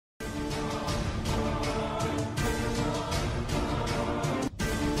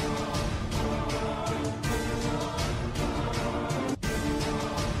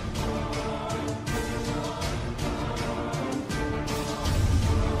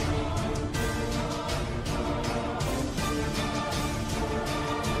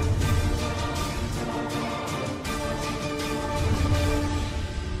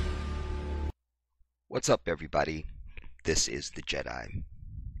up, everybody? This is the Jedi.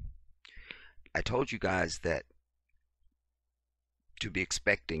 I told you guys that to be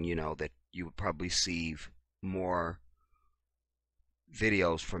expecting, that you would probably see more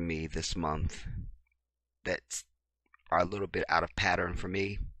videos from me this month that are a little bit out of pattern for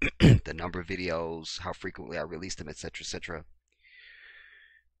me. The number of videos, how frequently I release them, etc., etc.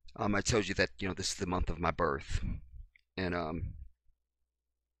 I told you that, this is the month of my birth. And,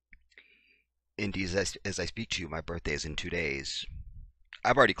 indeed, as I speak to you, my birthday is in 2 days.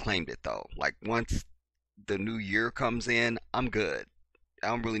 I've already claimed it, though. Like, once the new year comes in, I'm good. I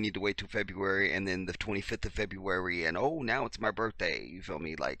don't really need to wait till February and then the 25th of February and oh, now it's my birthday. You feel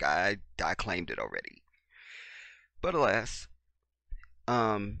me? Like I claimed it already. But alas,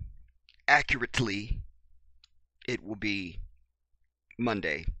 um accurately it will be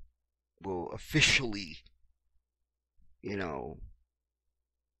Monday. Will officially, you know,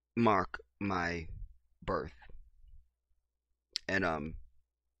 mark my birth. And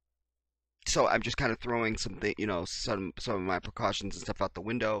so I'm just kind of throwing something, some of my precautions and stuff out the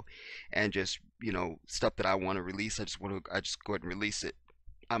window, and just stuff that I want to release. I just go ahead and release it.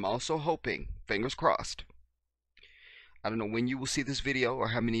 I'm also hoping, fingers crossed. I don't know when you will see this video or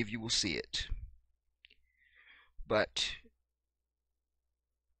how many of you will see it, but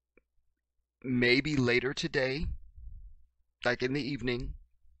maybe later today, like in the evening,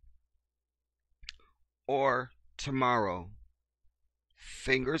 or tomorrow.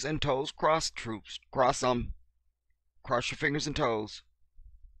 Fingers and toes crossed, troops. Cross them. Cross your fingers and toes.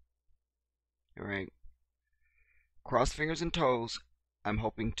 All right. Cross fingers and toes. I'm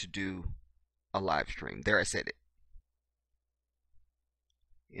hoping to do a live stream. There, I said it.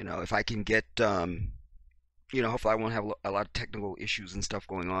 If I can get, hopefully I won't have a lot of technical issues and stuff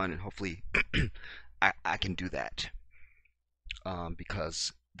going on, and hopefully I can do that.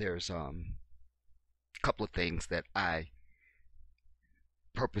 Because there's a couple of things that I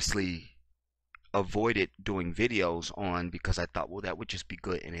purposely avoided doing videos on because I thought, well, that would just be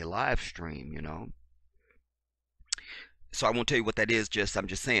good in a live stream, So I won't tell you what that is. I'm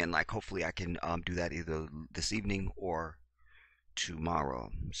just saying, like, hopefully I can do that either this evening or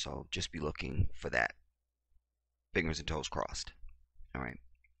tomorrow. So just be looking for that. Fingers and toes crossed. All right.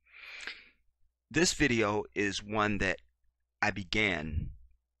 This video is one that I began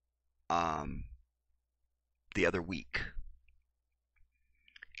the other week.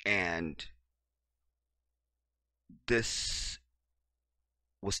 And this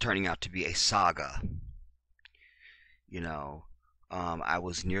was turning out to be a saga. I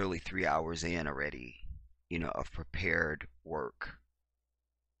was nearly 3 hours in already, of prepared work.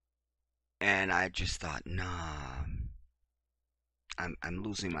 And I just thought, nah, I'm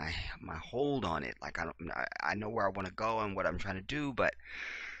losing my hold on it. Like I know where I want to go and what I'm trying to do, but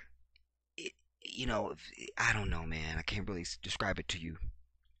I don't know, man. I can't really describe it to you.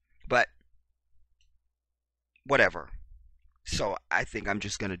 But whatever. So I think I'm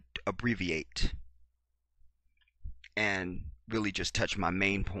just going to abbreviate and really just touch my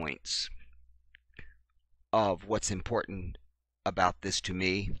main points of what's important about this to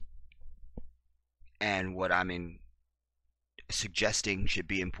me and what I'm suggesting should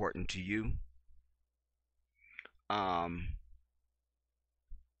be important to you. And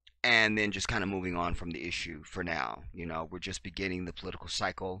then just kind of moving on from the issue for now. We're just beginning the political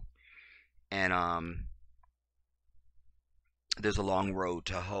cycle. And there's a long road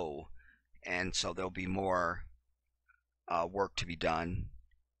to hoe, and so there'll be more work to be done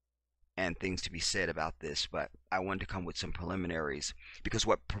and things to be said about this. But I wanted to come with some preliminaries because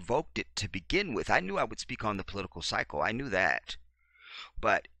what provoked it to begin with, I knew I would speak on the political cycle. I knew that,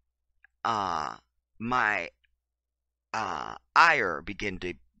 but my ire began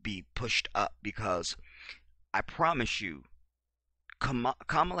to be pushed up because I promise you,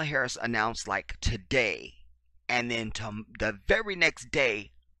 Kamala Harris announced like today, and then to the very next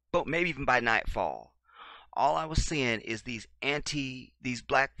day, but maybe even by nightfall, all I was seeing is these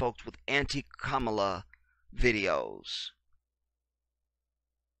black folks with anti-Kamala videos.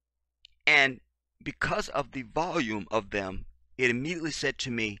 And because of the volume of them, it immediately said to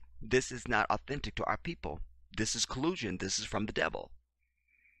me, this is not authentic to our people. This is collusion. This is from the devil.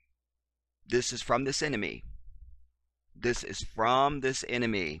 This is from this enemy. This is from this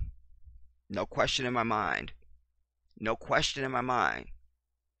enemy. No question in my mind. No question in my mind.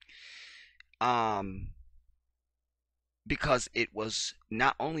 Because it was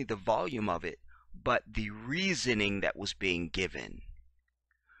not only the volume of it, but the reasoning that was being given.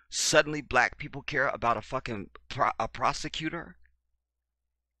 Suddenly black people care about a fucking a prosecutor?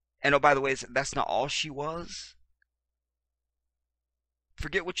 And oh, by the way, that's not all she was.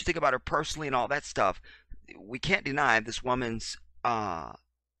 Forget what you think about her personally and all that stuff. we can't deny this woman's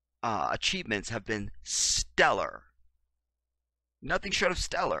achievements have been stellar. Nothing short of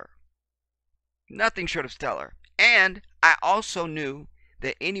stellar. Nothing short of stellar. And I also knew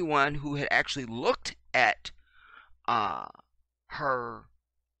that anyone who had actually looked at her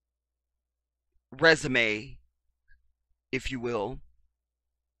resume, if you will,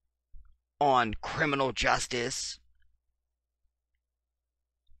 on criminal justice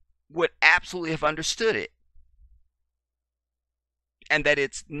would absolutely have understood it. And that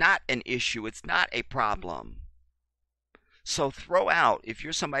it's not an issue, it's not a problem. So throw out, if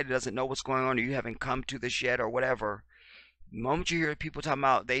you're somebody that doesn't know what's going on or you haven't come to this yet or whatever, the moment you hear people talking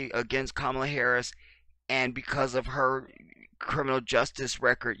about they against Kamala Harris and because of her criminal justice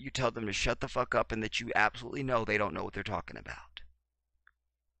record, you tell them to shut the fuck up and that you absolutely know they don't know what they're talking about.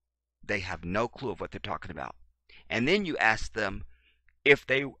 They have no clue of what they're talking about. And then you ask them if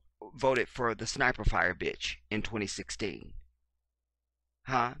they voted for the sniper fire bitch in 2016.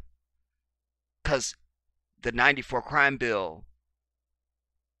 Huh? Because the 94 crime bill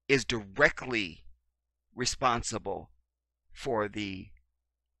is directly responsible for the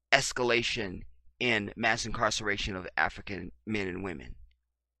escalation in mass incarceration of African men and women.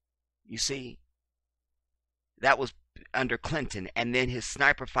 You see, that was under Clinton. And then his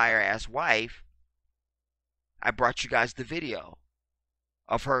sniper fire ass wife, I brought you guys the video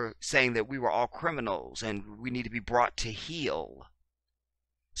of her saying that we were all criminals and we need to be brought to heel.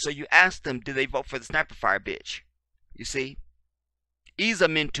 So you ask them, did they vote for the sniper fire bitch? You see? Ease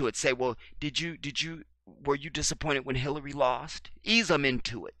them into it. Say, well, were you disappointed when Hillary lost? Ease them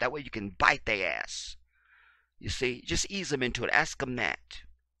into it. That way you can bite their ass. You see? Just ease them into it. Ask them that.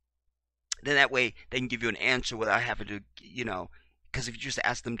 Then that way they can give you an answer without having to, because if you just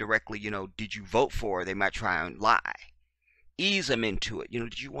ask them directly, did you vote for her? They might try and lie. Ease them into it.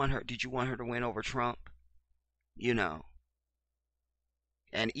 Did you want her to win over Trump?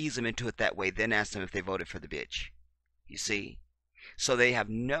 And ease them into it that way. Then ask them if they voted for the bitch. You see? So they have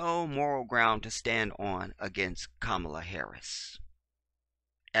no moral ground to stand on against Kamala Harris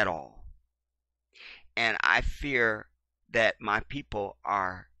at all. And I fear that my people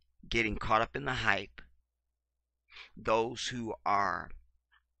are getting caught up in the hype. Those who are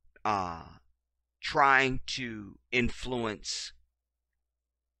trying to influence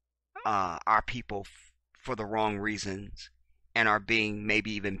our people for the wrong reasons and are being maybe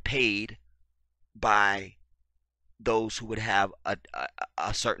even paid by those who would have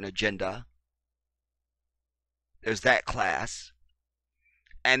a certain agenda. There's that class.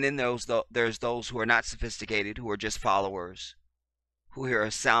 And then there's those who are not sophisticated, who are just followers, who hear a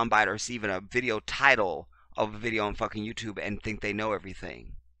soundbite or see even a video title of a video on fucking YouTube and think they know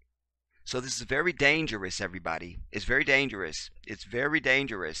everything. So this is very dangerous, everybody. It's very dangerous. It's very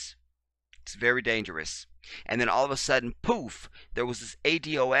dangerous. It's very dangerous. And then all of a sudden, poof, there was this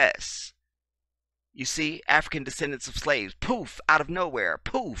ADOS. You see, African descendants of slaves. Poof, out of nowhere.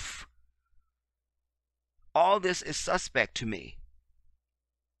 Poof. All this is suspect to me.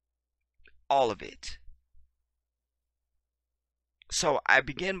 All of it. So I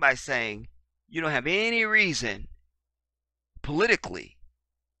begin by saying, you don't have any reason, politically,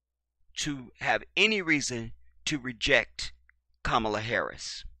 to have any reason to reject Kamala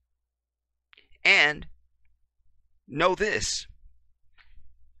Harris. And know this.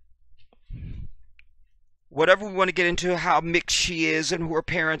 Whatever we want to get into how mixed she is and who her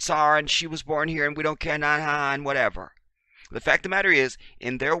parents are and she was born here and we don't care and whatever. The fact of the matter is,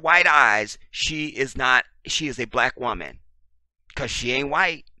 in their white eyes, she is a black woman. Because she ain't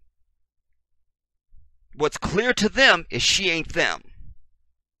white. What's clear to them is she ain't them.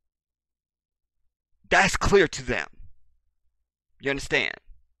 That's clear to them. You understand?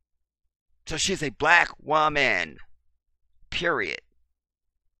 So she's a black woman. Period.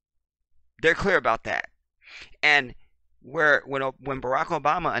 They're clear about that. And when Barack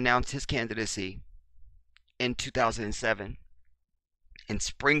Obama announced his candidacy in 2007 in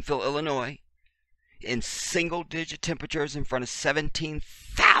Springfield, Illinois, in single-digit temperatures in front of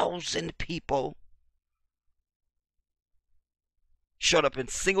 17,000 people, showed up in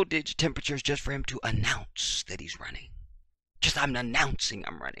single-digit temperatures just for him to announce that he's running. I'm announcing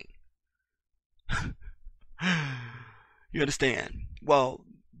I'm running. You understand? Well,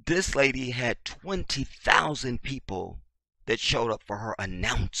 this lady had 20,000 people that showed up for her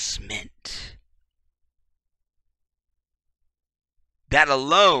announcement. That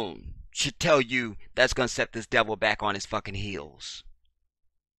alone should tell you that's going to set this devil back on his fucking heels.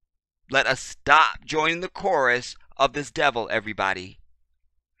 Let us stop joining the chorus of this devil, everybody.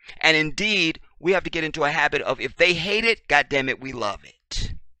 And indeed, we have to get into a habit of, if they hate it, goddammit, we love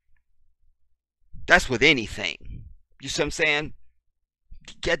it. That's with anything. You see what I'm saying?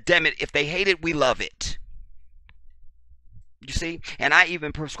 God damn it, if they hate it, we love it. You see? And I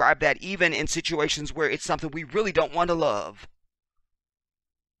even prescribe that even in situations where it's something we really don't want to love.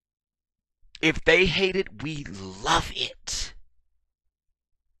 If they hate it, we love it.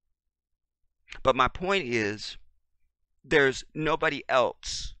 But my point is, there's nobody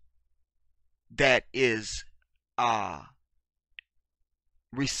else that is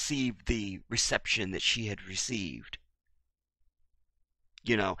received the reception that she had received.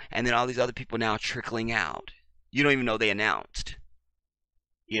 And then all these other people now trickling out. You don't even know they announced.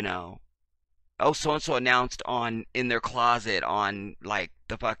 Oh, so and so announced on in their closet on like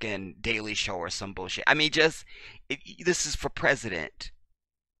the fucking Daily Show or some bullshit. I mean, this is for president.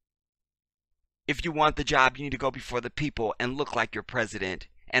 If you want the job, you need to go before the people and look like you're president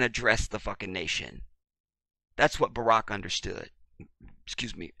and address the fucking nation. That's what Barack understood.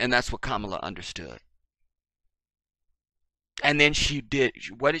 Excuse me. And that's what Kamala understood. And then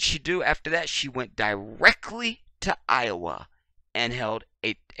what did she do after that? She went directly to Iowa and held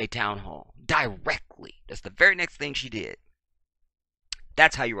a town hall. Directly. That's the very next thing she did.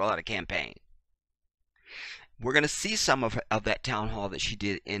 That's how you roll out a campaign. We're going to see some of that town hall that she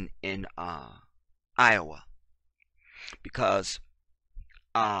did in Iowa. Because,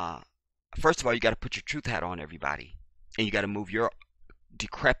 first of all, you got to put your truth hat on, everybody. And you got to move your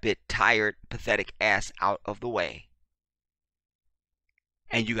decrepit, tired, pathetic ass out of the way.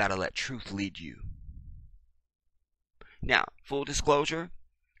 And you got to let truth lead you. Now, full disclosure,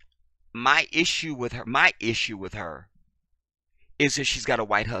 my issue with her is that she's got a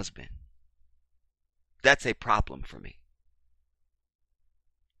white husband. That's a problem for me.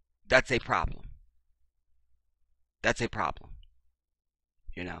 That's a problem. That's a problem.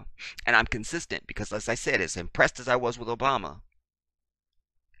 And I'm consistent because, as I said, as impressed as I was with Obama,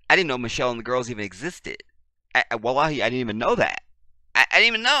 I didn't know Michelle and the girls even existed. Wallahi, I didn't even know that. I didn't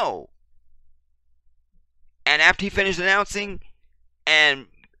even know. And after he finished announcing, and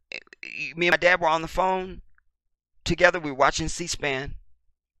me and my dad were on the phone together, we were watching C-SPAN.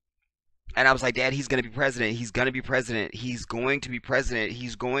 And I was like, Dad, he's going to be president. He's going to be president. He's going to be president.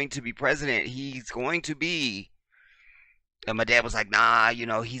 He's going to be president. He's going to be. And my dad was like, nah, he's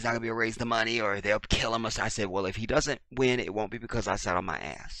not going to be able to raise the money or they'll kill him. I said, well, if he doesn't win, it won't be because I sat on my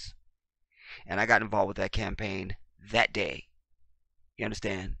ass. And I got involved with that campaign that day. You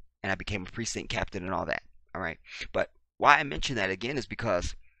understand? And I became a precinct captain and all that. All right. But why I mention that again is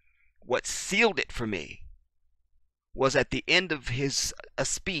because what sealed it for me was at the end of his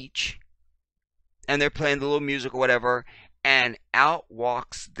speech, and they're playing the little music or whatever, and out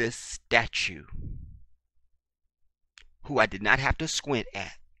walks this statue who I did not have to squint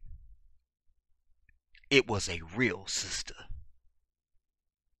at. It was a real sister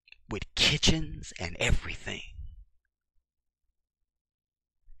with kitchens and everything.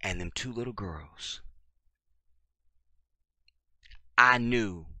 And them two little girls. I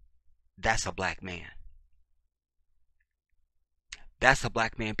knew that's a black man. That's a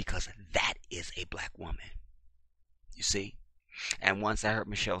black man because that is a black woman. You see? And once I heard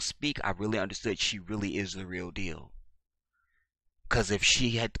Michelle speak, I really understood she really is the real deal. Because if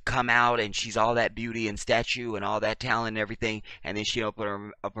she had come out and she's all that beauty and statue and all that talent and everything, and then she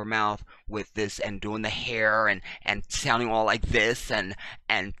opened up her mouth with this and doing the hair and sounding all like this and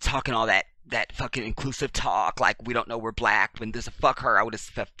talking all that fucking inclusive talk like we don't know we're black, when this fuck her, I would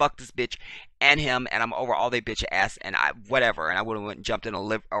have fucked this bitch and him, and I'm over all they bitch ass and whatever, and I would have went and jumped in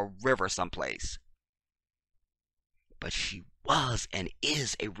a river someplace. But she was and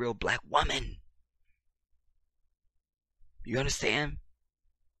is a real black woman. You understand?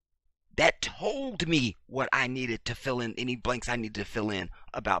 That told me what I needed to fill in, any blanks I needed to fill in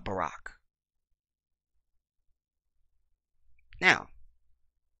about Barack. Now,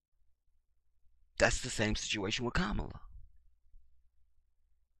 that's the same situation with Kamala.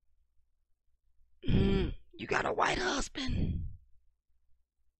 You got a white husband.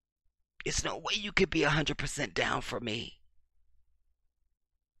 It's no way you could be 100% down for me.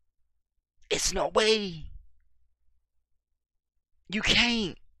 It's no way. You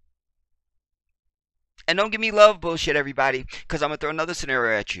can't. And don't give me love bullshit, everybody, because I'm going to throw another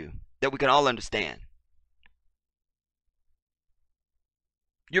scenario at you that we can all understand.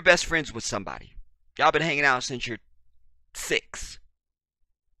 You're best friends with somebody. Y'all been hanging out since you're 6.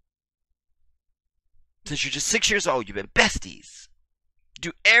 Since you're just 6 years old, you've been besties.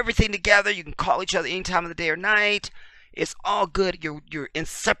 Do everything together. You can call each other any time of the day or night. It's all good. You're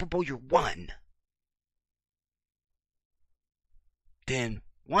inseparable. You're one. Then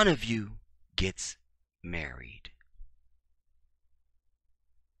one of you gets married.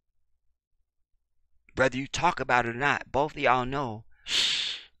 whether you talk about it or not, both of y'all know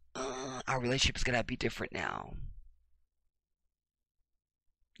our relationship is gonna be different now.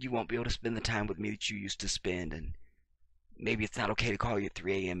 You won't be able to spend the time with me that you used to spend, and maybe it's not okay to call you at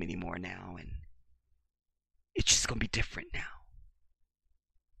 3 a.m. anymore now, and it's just gonna be different now.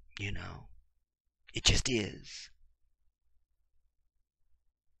 You know, it just is.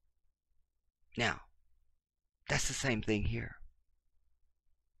 Now, that's the same thing here.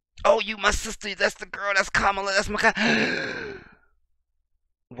 Oh, you my sister, that's the girl, that's Kamala, that's my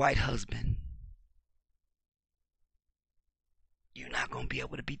white husband. You're not gonna be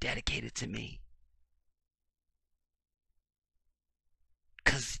able to be dedicated to me.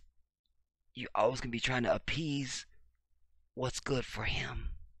 Cause you're always gonna be trying to appease what's good for him.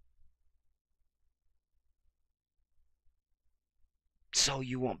 So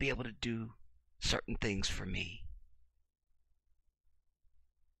you won't be able to do certain things for me.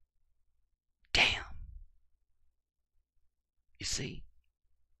 Damn. You see?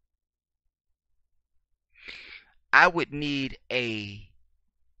 I would need a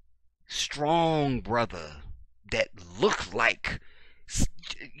strong brother that looked like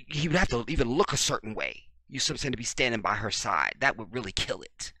he would have to even look a certain way. You see what I'm saying? To be standing by her side. That would really kill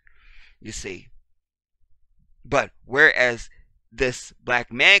it. You see? But whereas this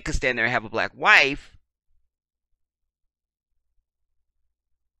black man could stand there and have a black wife,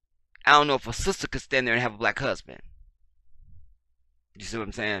 I don't know if a sister could stand there and have a black husband. You see what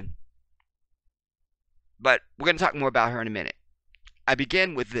I'm saying? But we're going to talk more about her in a minute. I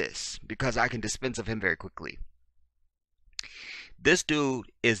begin with this because I can dispense of him very quickly. This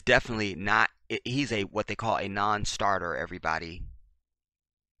dude is definitely not, he's a what they call a non-starter, everybody.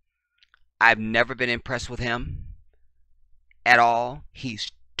 I've never been impressed with him at all.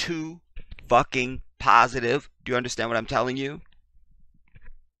 He's too fucking positive. Do you understand what I'm telling you?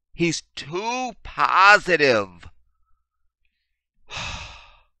 He's too positive.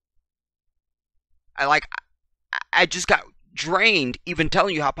 I just got drained even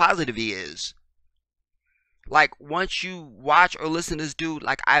telling you how positive he is. Like, once you watch or listen to this dude,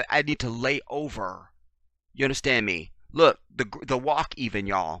 like, I need to lay over. You understand me? Look, the walk even,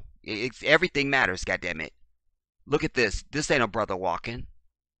 y'all. Everything matters, goddammit. Look at this. This ain't a brother walking.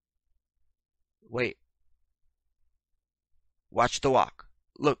 Wait. Watch the walk.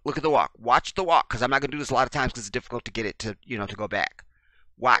 Look at the walk. Watch the walk, because I'm not going to do this a lot of times because it's difficult to get it to, to go back.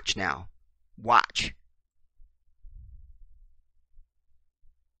 Watch now. Watch.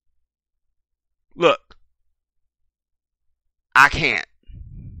 Look. I can't.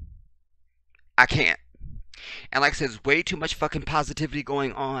 I can't. And like I said, there's way too much fucking positivity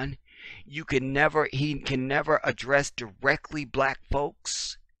going on. He can never address directly black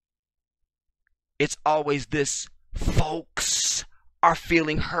folks. It's always this, folks are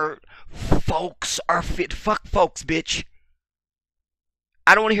feeling hurt. Folks are fuck folks, bitch.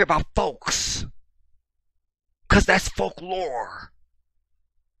 I don't want to hear about folks. Because that's folklore.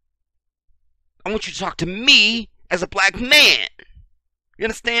 I want you to talk to me as a black man. You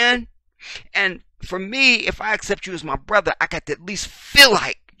understand? And for me, if I accept you as my brother, I got to at least feel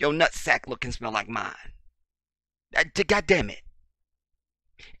like your nutsack look and smell like mine. God damn it.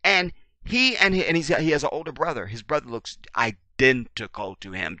 And he has an older brother. His brother looks identical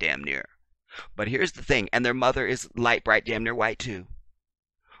to him, damn near. But here's the thing, and their mother is light, bright, damn near white too.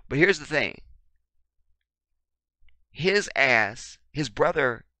 But here's the thing. His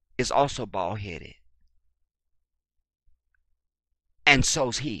brother is also bald-headed. And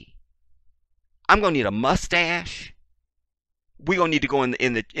so's he. I'm gonna need a mustache. We're gonna need to go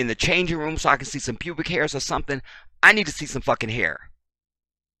in the changing room so I can see some pubic hairs or something. I need to see some fucking hair.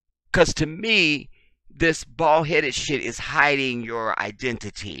 Cause to me, this bald-headed shit is hiding your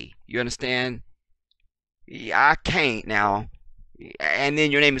identity. You understand? Yeah, I can't now. And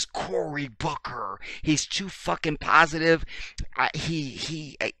then your name is Cory Booker. He's too fucking positive. I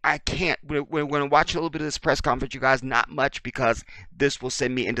can't. We're going to watch a little bit of this press conference, you guys. Not much, because this will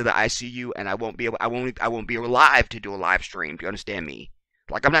send me into the ICU, and I won't be alive to do a live stream. Do you understand me?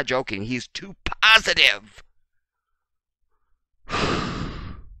 Like, I'm not joking. He's too positive.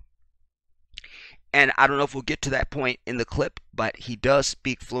 And I don't know if we'll get to that point in the clip, but he does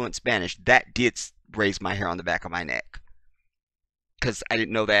speak fluent Spanish. That did raise my hair on the back of my neck, because I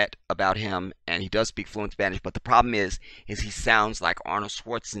didn't know that about him, and he does speak fluent Spanish. But the problem is he sounds like Arnold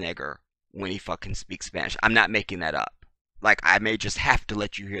Schwarzenegger when he fucking speaks Spanish. I'm not making that up. Like, I may just have to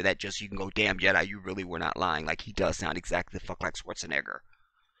let you hear that just so you can go, damn, Jedi, you really were not lying. Like, he does sound exactly the fuck like Schwarzenegger,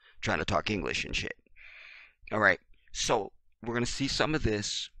 trying to talk English and shit. Alright, so we're going to see some of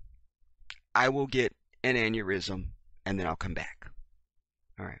this. I will get an aneurysm, and then I'll come back.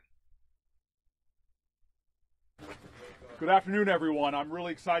 Alright. Good afternoon, everyone. I'm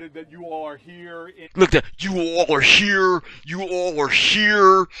really excited that you all are here. Look, you all are here. You all are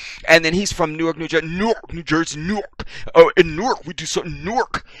here. And then he's from Newark, New Jersey. Newark, New Jersey, Newark. Oh, in Newark, we do something.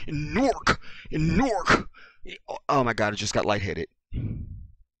 Newark, in Newark, in Newark. Oh my God, I just got lightheaded.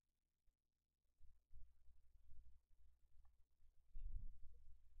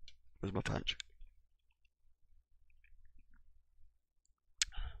 Where's my punch?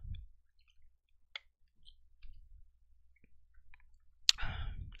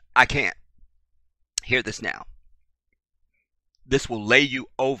 I can't. Hear this now. This will lay you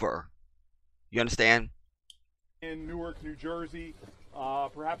over. You understand? In Newark, New Jersey,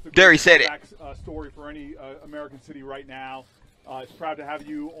 perhaps the There he greatest said it. comeback story for any American city right now. It's proud to have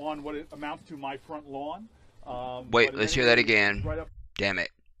you on what it amounts to my front lawn. Wait, let's hear that again. Right up, Damn it.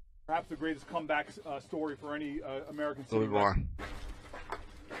 perhaps the greatest comeback story for any American A city. little more.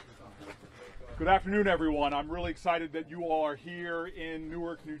 Good afternoon, everyone. I'm really excited that you all are here in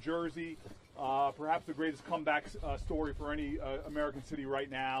Newark, New Jersey. Perhaps the greatest comeback story for any American city right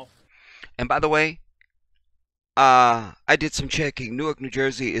now. And by the way, I did some checking. Newark, New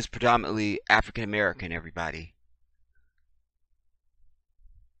Jersey is predominantly African American, everybody.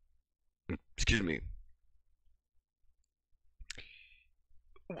 Excuse me.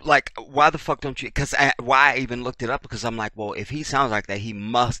 Like, why the fuck don't you? Why I even looked it up? Because I'm like, well, if he sounds like that, he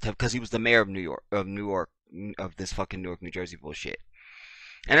must have, because he was the mayor of of this fucking Newark, New Jersey bullshit.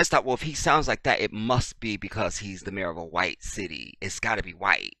 And I thought, well, if he sounds like that, it must be because he's the mayor of a white city. It's got to be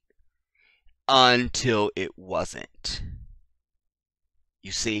white. Until it wasn't.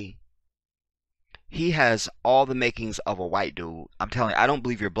 You see? He has all the makings of a white dude. I'm telling you, I don't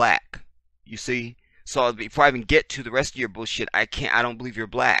believe you're black. You see? So before I even get to the rest of your bullshit, I don't believe you're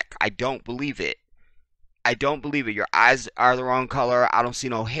black. I don't believe it. I don't believe it. Your eyes are the wrong color. I don't see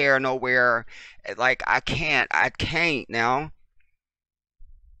no hair nowhere. Like, I can't now.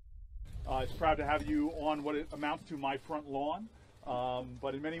 It's proud to have you on what it amounts to my front lawn.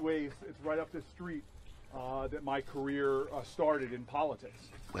 But in many ways, it's right up this street that my career started in politics.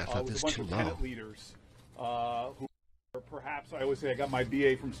 Well, I thought with this a bunch too of low. tenant leaders who perhaps, I always say I got my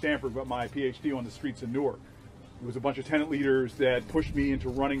BA from Stanford, but my PhD on the streets of Newark. It was a bunch of tenant leaders that pushed me into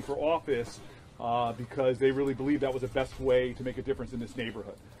running for office because they really believed that was the best way to make a difference in this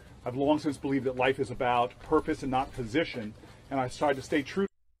neighborhood. I've long since believed that life is about purpose and not position, and I tried to stay true.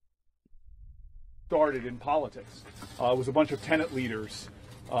 Started in politics. It was a bunch of tenant leaders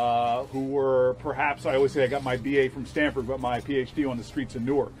who were perhaps, I always say I got my BA from Stanford, but my PhD on the streets of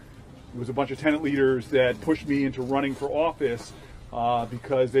Newark. It was a bunch of tenant leaders that pushed me into running for office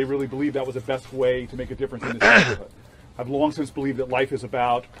because they really believed that was the best way to make a difference in this neighborhood. I've long since believed that life is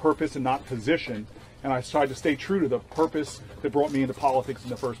about purpose and not position, and I tried to stay true to the purpose that brought me into politics in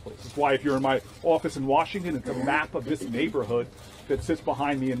the first place. That's why if you're in my office in Washington, it's a map of this neighborhood that sits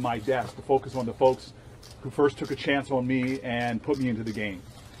behind me in my desk to focus on the folks who first took a chance on me and put me into the game.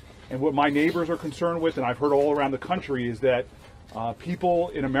 And what my neighbors are concerned with, and I've heard all around the country, is that people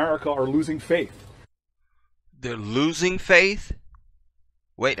in America are losing faith. They're losing faith?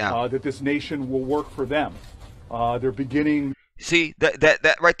 Wait now. That this nation will work for them. They're beginning. See,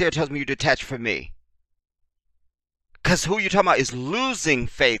 that right there tells me you're detached from me. Because who you're talking about is losing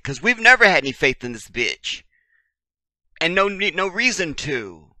faith. Because we've never had any faith in this bitch. And no reason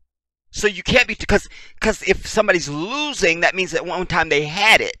to. So you can't be, because if somebody's losing, that means that one time they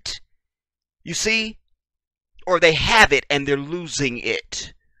had it. You see? Or they have it and they're losing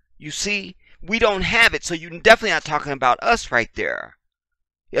it. You see? We don't have it, so you're definitely not talking about us right there.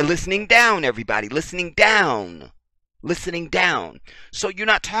 You're listening down, everybody. Listening down. Listening down. So you're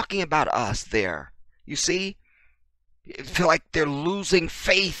not talking about us there. You see? I feel like they're losing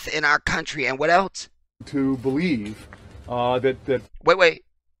faith in our country. And what else? To believe that. Wait.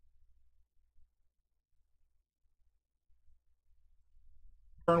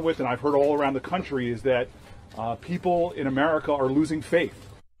 With, and I've heard all around the country, is that people in America are losing faith.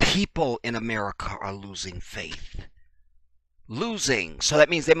 People in America are losing faith. Losing. So that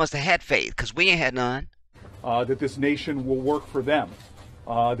means they must have had faith, because we ain't had none. That this nation will work for them.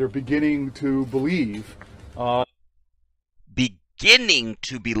 They're beginning to believe. Beginning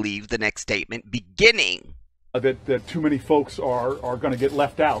to believe, the next statement. Beginning. That too many folks are going to get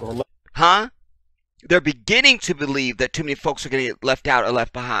left out. Huh? They're beginning to believe that too many folks are going to get left out or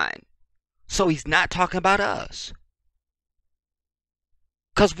left behind. So he's not talking about us.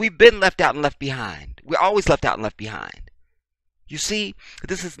 Because we've been left out and left behind. We're always left out and left behind. You see,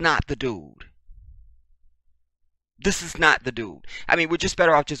 this is not the dude. This is not the dude. I mean, we're just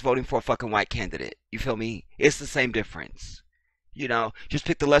better off just voting for a fucking white candidate. You feel me? It's the same difference. You know, just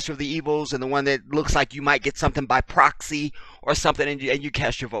pick the lesser of the evils and the one that looks like you might get something by proxy or something, and you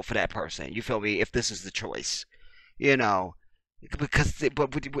cast your vote for that person. You feel me? If this is the choice, you know, because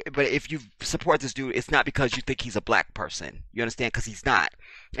but if you support this dude, it's not because you think he's a black person. You understand? Because he's not,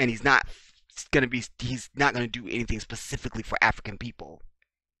 and he's not gonna do anything specifically for African people.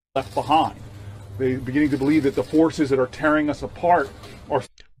 left behind. They're beginning to believe that the forces that are tearing us apart are.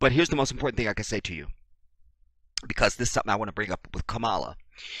 But here's the most important thing I can say to you, because this is something I want to bring up with Kamala.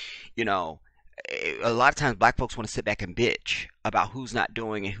 You know, a lot of times black folks want to sit back and bitch about who's not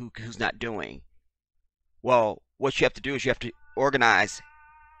doing and who's not doing. Well, what you have to do is you have to organize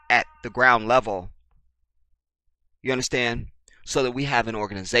at the ground level. You understand? So that we have an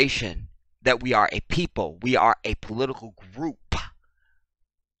organization, that we are a people, we are a political group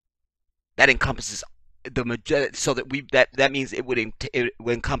that encompasses the majority, so that that means it would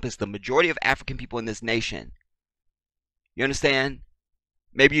encompass the majority of African people in this nation. You understand?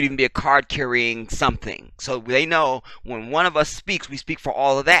 Maybe you'd even be a card carrying something, so they know when one of us speaks, we speak for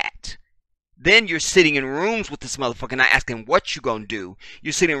all of that. Then you're sitting in rooms with this motherfucker, not asking what you gonna do.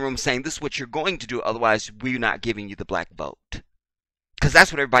 You're sitting in rooms saying this is what you're going to do, otherwise we're not giving you the black vote. Because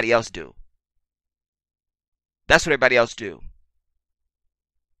that's what everybody else do. That's what everybody else do.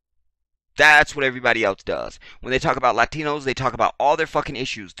 That's what everybody else does. When they talk about Latinos, they talk about all their fucking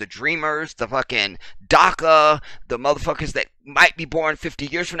issues. The dreamers, the fucking DACA, the motherfuckers that might be born 50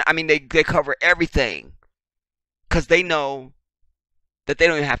 years from now. I mean, they cover everything. Because they know that they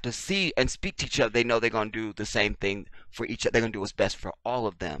don't even have to see and speak to each other. They know they're going to do the same thing for each other. They're going to do what's best for all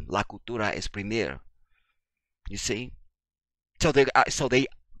of them. La cultura es primero. You see? So they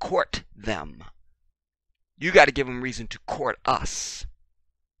court them. You got to give them reason to court us.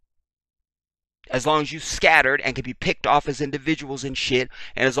 As long as you scattered and can be picked off as individuals and shit,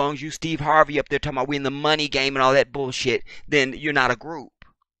 and as long as you Steve Harvey up there talking about we in the money game and all that bullshit, then you're not a group.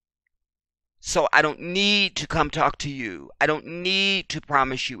 So I don't need to come talk to you. I don't need to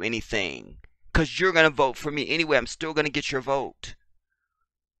promise you anything. Because you're going to vote for me anyway. I'm still going to get your vote.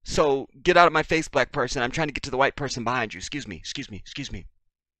 So get out of my face, black person. I'm trying to get to the white person behind you. Excuse me, excuse me, excuse me.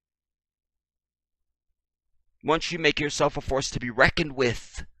 Once you make yourself a force to be reckoned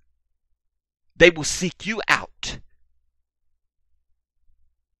with, they will seek you out.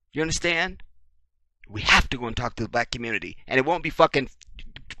 You understand? We have to go and talk to the black community. And it won't be fucking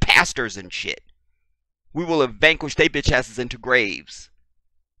pastors and shit. We will have vanquished they bitch asses into graves.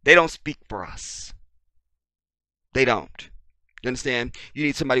 They don't speak for us. They don't. You understand? You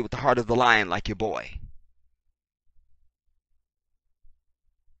need somebody with the heart of the lion like your boy.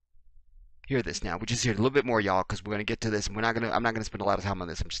 Hear this now. We just hear a little bit more, y'all, because we're gonna get to this, and I'm not gonna spend a lot of time on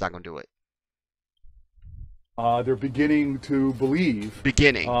this. I'm just not gonna do it. They're beginning to believe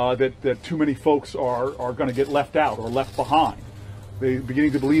that too many folks are going to get left out or left behind. They're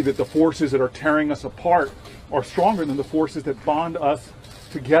beginning to believe that the forces that are tearing us apart are stronger than the forces that bond us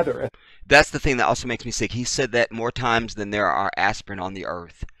together. That's the thing that also makes me sick. He said that more times than there are aspirin on the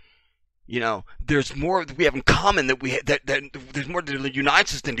earth. You know, there's more that we have in common that there's more that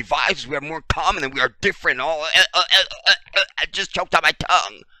unites us than divides us. We have more in common than we are different. I just choked on my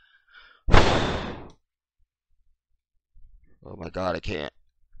tongue. Oh my God, I can't.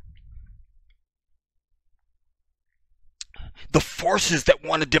 The forces that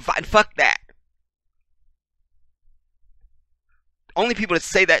want to divide, fuck that. Only people that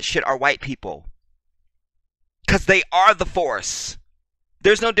say that shit are white people. Because they are the force.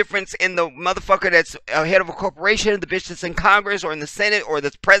 There's no difference in the motherfucker that's head of a corporation, the bitch that's in Congress or in the Senate or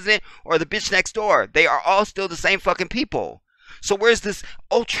that's president or the bitch next door. They are all still the same fucking people. So where's this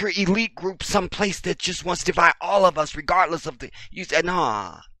ultra elite group someplace that just wants to divide all of us regardless of the... You said,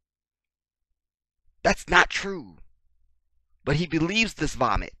 nah. That's not true. But he believes this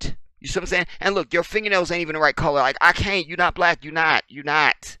vomit. You see what I'm saying? And look, your fingernails ain't even the right color. Like, I can't. You're not black. You're not. You're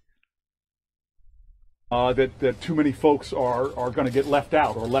not. That too many folks are going to get left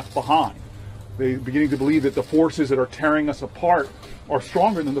out or left behind. They're beginning to believe that the forces that are tearing us apart are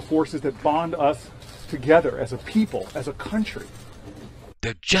stronger than the forces that bond us together as a people, as a country.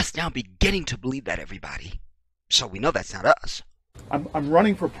 They're just now beginning to believe that, everybody. So we know that's not us. I'm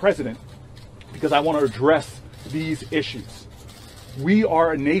running for president because I want to address these issues. We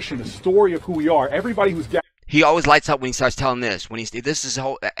are a nation, a story of who we are. Everybody who's... He always lights up when he starts telling this. This is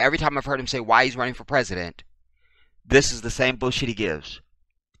every time I've heard him say why he's running for president, this is the same bullshit he gives.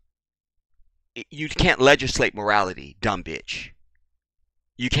 You can't legislate morality, dumb bitch.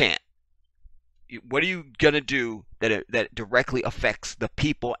 You can't. What are you gonna do that directly affects the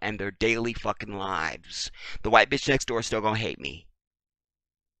people and their daily fucking lives? The white bitch next door is still gonna hate me.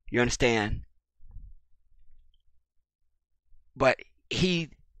 You understand? but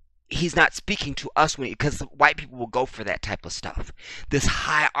he's not speaking to us when because white people will go for that type of stuff. This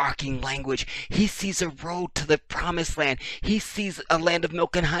hierarching language. He sees a road to the promised land. He sees a land of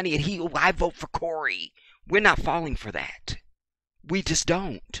milk and honey, and I vote for Cory. We're not falling for that. We just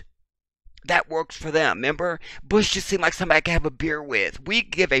don't. That works for them. Remember, Bush just seemed like somebody I could have a beer with. We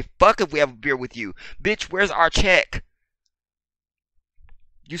give a fuck if we have a beer with you, bitch. Where's our check?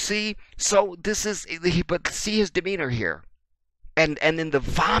 You see? So this is, but see his demeanor here. And then the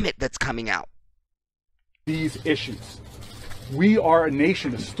vomit that's coming out. These issues. We are a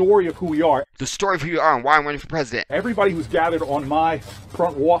nation, a story of who we are. The story of who you are and why I'm running for president. Everybody who's gathered on my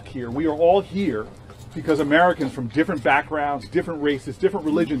front walk here, we are all here because Americans from different backgrounds, different races, different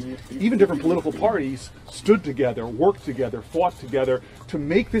religions, even different political parties stood together, worked together, fought together to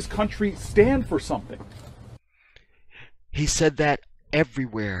make this country stand for something. He said that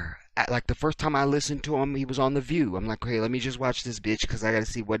everywhere. Like the first time I listened to him, he was on The View. I'm like, okay, let me just watch this bitch because I got to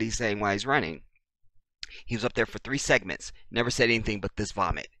see what he's saying while he's running. He was up there for 3 segments, never said anything but this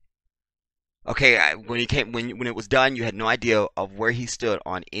vomit. Okay, when it was done, you had no idea of where he stood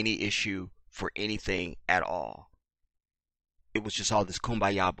on any issue for anything at all. It was just all this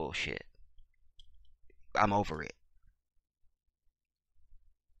kumbaya bullshit. I'm over it.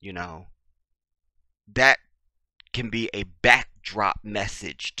 You know, that can be a backdrop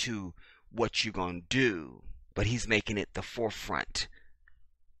message to what you're gonna do, but he's making it the forefront,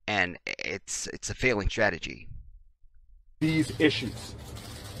 and it's a failing strategy. These issues.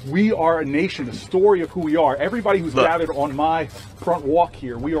 We are a nation, a story of who we are. Everybody who's gathered on my front walk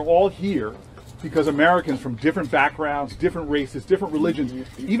here, we are all here because Americans from different backgrounds, different races, different religions,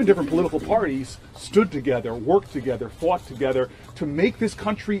 even different political parties stood together, worked together, fought together to make this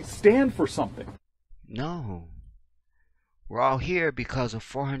country stand for something. No. We're all here because of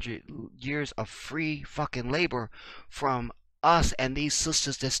 400 years of free fucking labor from us and these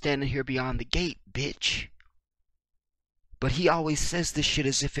sisters that's standing here beyond the gate, bitch. But he always says this shit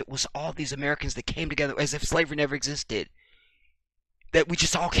as if it was all these Americans that came together, as if slavery never existed. That we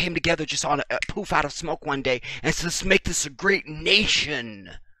just all came together just on a poof out of smoke one day and said, let's make this a great nation.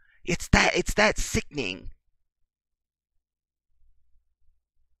 It's that sickening.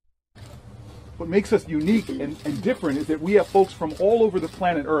 What makes us unique and different is that we have folks from all over the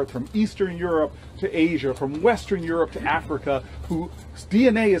planet Earth, from Eastern Europe to Asia, from Western Europe to Africa, whose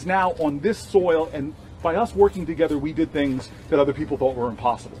DNA is now on this soil, and by us working together, we did things that other people thought were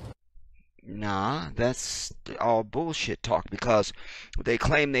impossible. Nah, that's all bullshit talk because they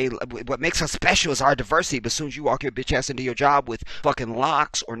claim what makes us special is our diversity, but as soon as you walk your bitch ass into your job with fucking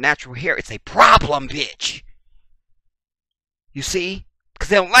locks or natural hair, it's a problem, bitch. You see? Because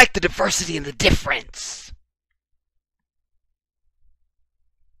they don't like the diversity and the difference.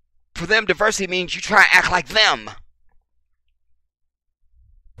 For them, diversity means you try to act like them.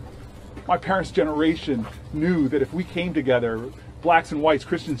 My parents' generation knew that if we came together, blacks and whites,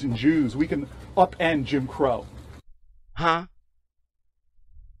 Christians and Jews, we can upend Jim Crow. Huh?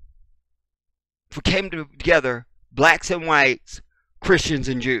 If we came together, blacks and whites, Christians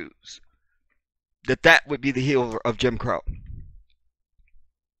and Jews, that would be the heel of Jim Crow.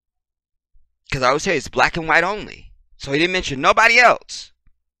 Because I always say it's black and white only. So he didn't mention nobody else.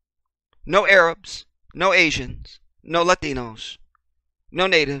 No Arabs, no Asians, no Latinos, no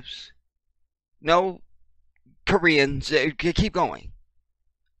natives, no Koreans. Keep going.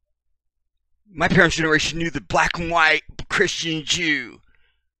 My parents' generation knew the black and white Christian Jew.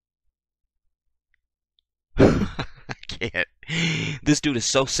 I can't. This dude is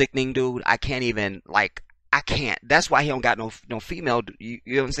so sickening, dude. I can't even, I can't. That's why he don't got no female. You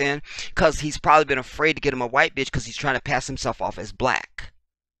know what I'm saying? Because he's probably been afraid to get him a white bitch because he's trying to pass himself off as black.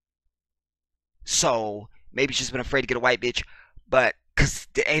 So maybe she's been afraid to get a white bitch, but because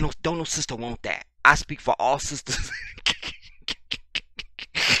don't no sister want that. I speak for all sisters.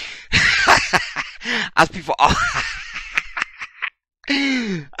 I speak for all.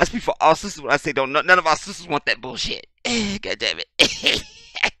 I speak for all sisters when I say none of our sisters want that bullshit. God damn it.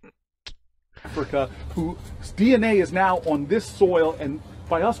 Africa, whose DNA is now on this soil, and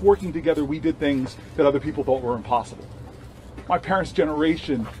by us working together, we did things that other people thought were impossible. My parents'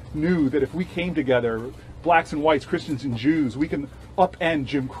 generation knew that if we came together, blacks and whites, Christians and Jews, we can upend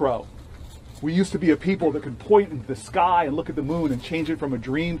Jim Crow. We used to be a people that could point into the sky and look at the moon and change it from a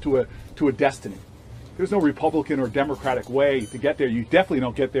dream to a destiny. There's no Republican or Democratic way to get there. You definitely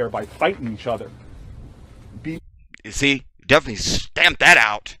don't get there by fighting each other. You see, definitely stamp that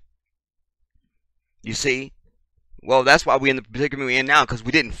out. You see? Well, that's why we're in the predicament we're in now, because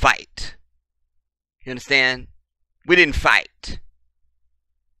we didn't fight. You understand? We didn't fight.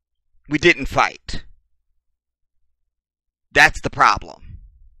 We didn't fight. That's the problem.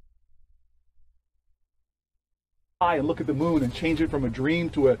 And look at the moon and change it from a dream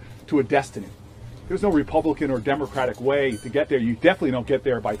to a destiny. There's no Republican or Democratic way to get there. You definitely don't get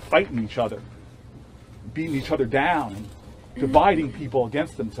there by fighting each other, beating each other down, and dividing people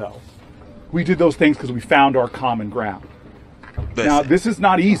against themselves. We did those things because we found our common ground. Listen, now, this is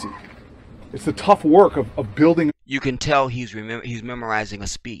not easy. It's the tough work of building. you can tell he's memorizing a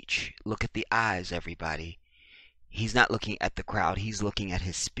speech. Look at the eyes, everybody. He's not looking at the crowd. He's looking at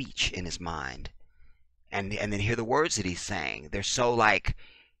his speech in his mind. And then hear the words that he's saying. They're so like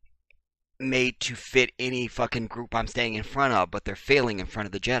made to fit any fucking group I'm staying in front of, but they're failing in front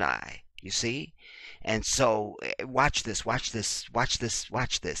of the Jedi. You see? And so watch this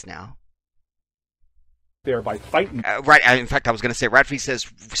now. There by fighting Right. In fact, I was going to say, Radfrey says,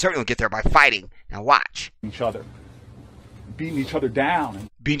 we certainly will get there by fighting. Now watch. each other, beating each other down, and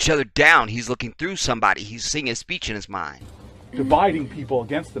Beating each other down. He's looking through somebody. He's seeing his speech in his mind. dividing people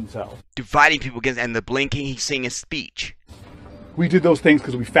against themselves. Dividing people against, and the blinking, he's seeing his speech. We did those things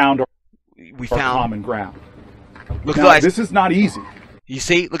because we found our found common ground. Look at Now, the eyes. this is not easy. You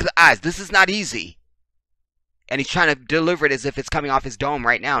see? Look at the eyes. This is not easy. And he's trying to deliver it as if it's coming off his dome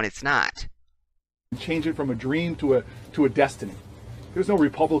right now, and it's not. Change it from a dream to a destiny. There's no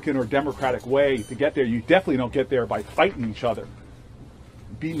Republican or Democratic way to get there. You definitely don't get there by fighting each other,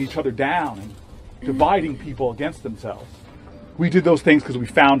 beating each other down, and dividing people against themselves. We did those things because we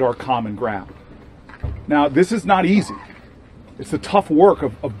found our common ground. Now, this is not easy. It's the tough work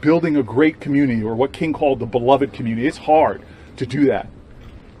of building a great community, or what King called the beloved community. It's hard to do that.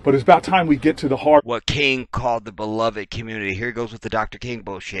 But it's about time we get to the hard What King called the beloved community. Here he goes with the Dr. King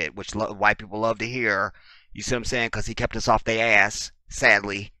bullshit, which white people love to hear. You see what I'm saying? Because he kept us off their ass,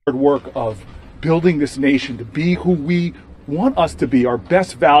 sadly. work of building this nation to be who we want us to be, our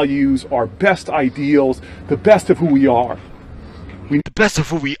best values, our best ideals, the best of who we are. The best of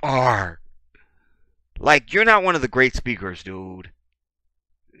who we are. Like, you're not one of the great speakers, dude.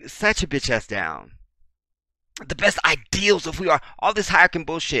 Set your bitch ass down. The best ideals of who we are. All this hierarchy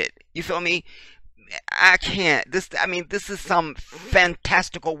bullshit. You feel me? I can't. This is some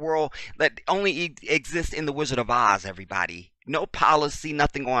fantastical world that only exists in the Wizard of Oz, everybody. No policy,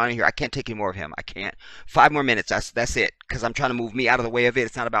 nothing going on here. I can't take any more of him. I can't. 5 more minutes. That's it. Because I'm trying to move me out of the way of it.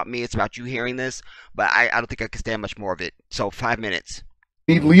 It's not about me. It's about you hearing this. But I don't think I can stand much more of it. So 5 minutes.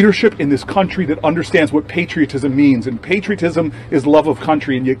 We need leadership in this country that understands what patriotism means. And patriotism is love of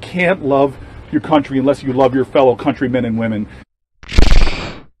country. And you can't love your country unless you love your fellow countrymen and women.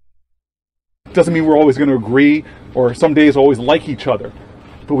 Doesn't mean we're always going to agree or some days always like each other.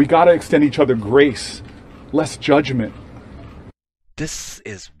 But we got to extend each other grace, less judgment. This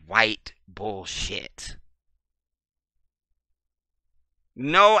is white bullshit.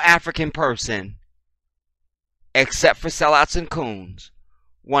 No African person, except for sellouts and coons,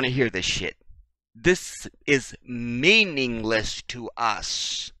 want to hear this shit. This is meaningless to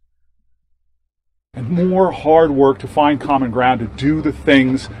us. And more hard work to find common ground, to do the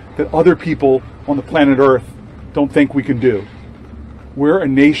things that other people on the planet Earth don't think we can do. We're a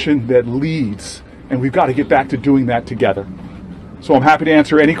nation that leads, and we've got to get back to doing that together. So I'm happy to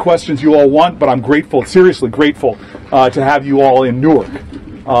answer any questions you all want, but I'm grateful, seriously grateful, to have you all in Newark.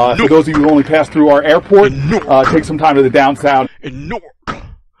 For those of you who only pass through our airport, take some time to the downtown. In Newark.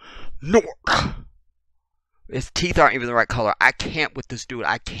 His teeth aren't even the right color. I can't with this dude.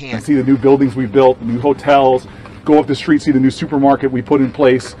 I can't. See the new buildings we built, new hotels, go up the street, see the new supermarket we put in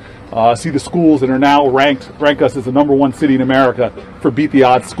place, see the schools that are now rank us as the #1 city in America for beat the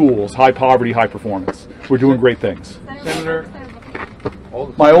odds schools, high poverty, high performance. We're doing great things. Senator,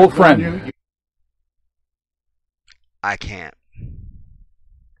 My old friend. I can't.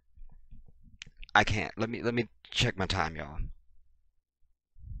 Let me check my time, y'all.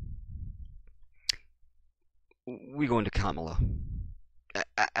 We going to Kamala.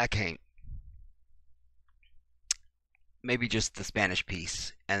 I can't. Maybe just the Spanish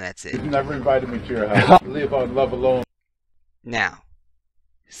piece, and that's it. you never invited me to your house. Live on love alone. Now,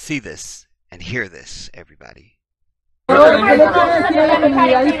 see this and hear this, everybody.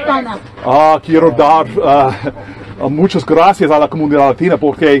 Quiero dar muchas gracias a la comunidad latina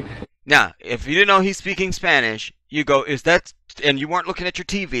porque Now, if you didn't know he's speaking Spanish, you go, is that, and you weren't looking at your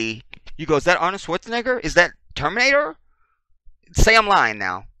TV, you go, is that Arnold Schwarzenegger? Is that Terminator? Say I'm lying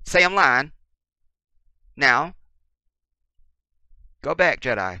now. Say I'm lying. Now. Go back,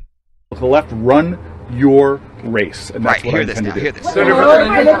 Jedi. the left run your race, and that's Right, what hear I this intend now, to do. hear this.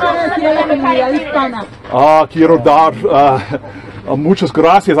 Quiero dar muchas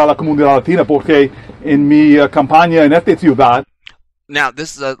gracias a la comunidad latina porque en mi campaña en esta ciudad Now,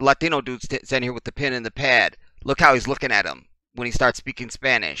 this is a Latino dude standing here with the pen and the pad. Look how he's looking at him when he starts speaking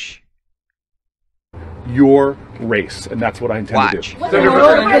Spanish. Your race, and that's what I intend Watch. to do.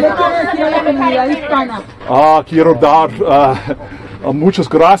 Quiero dar muchas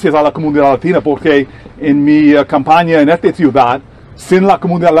gracias a la comunidad latina porque en mi campaña en esta ciudad, sin la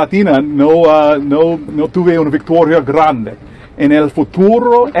comunidad latina no tuve una victoria grande. En el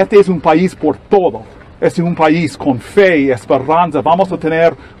futuro, este es un país por todo. Es un país con fe y esperanza. Vamos a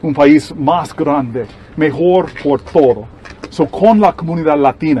tener un país más grande, mejor por todo. So, con la comunidad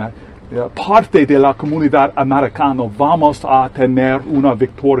latina, parte de la comunidad americana, vamos a tener una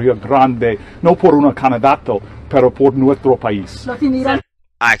victoria grande, no por un candidato, pero por nuestro país.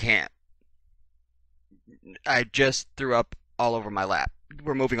 I can't. I just threw up all over my lap.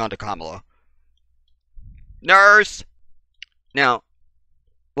 We're moving on to Kamala. Nurse! Now,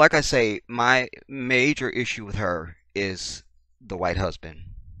 like I say, my major issue with her is the white husband.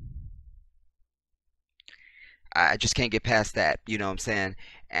 I just can't get past that, you know what I'm saying?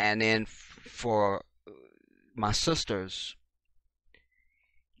 And then for my sisters,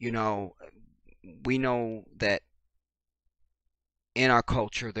 you know, we know that in our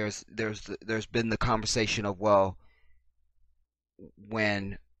culture there's been the conversation of, well,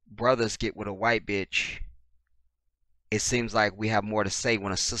 when brothers get with a white bitch, it seems like we have more to say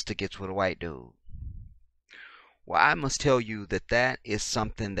when a sister gets with a white dude. Well, I must tell you that that is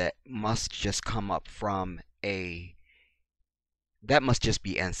something that must just come up from that must just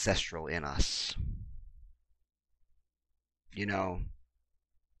be ancestral in us. You know,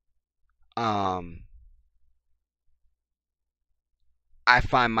 I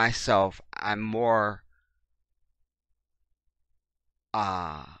find myself, I'm more,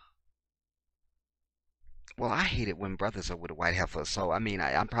 well, I hate it when brothers are with a white heifer, so I mean,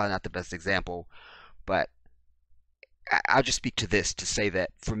 I'm probably not the best example, but I'll just speak to this to say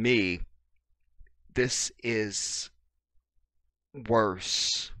that for me, this is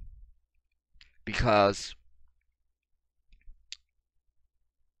worse because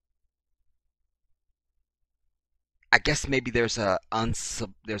I guess maybe there's a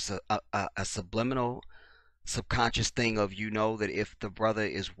subliminal subconscious thing of, you know, that if the brother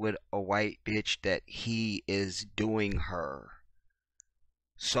is with a white bitch that he is doing her.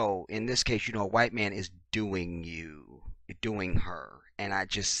 So in this case, you know, a white man is doing her, and I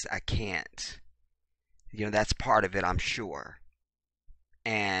can't. You know, that's part of it, I'm sure.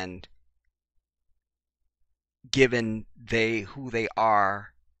 And given who they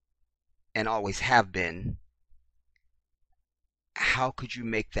are and always have been, how could you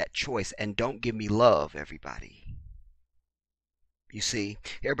make that choice? And don't give me love, everybody. You see,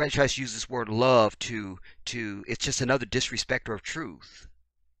 everybody tries to use this word love to it's just another disrespecter of truth.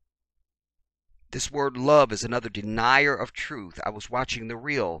 This word love is another denier of truth. I was watching The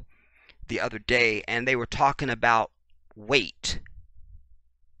Real the other day, and they were talking about weight.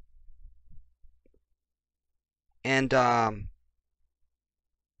 And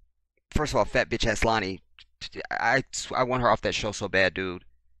first of all, fat bitch ass Lonnie, I want her off that show so bad, dude.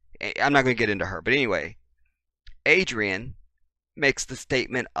 I'm not going to get into her, but anyway, Adrian makes the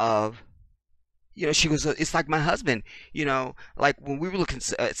statement of, you know, she goes, it's like my husband, you know, like when we were looking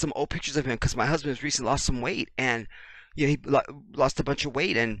at some old pictures of him, because my husband has recently lost some weight, and you know, he lost a bunch of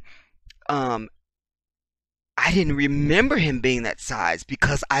weight, and I didn't remember him being that size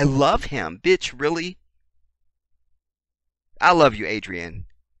because I love him. Bitch, really? I love you, Adrian,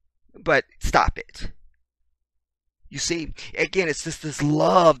 but stop it. You see, again, it's just this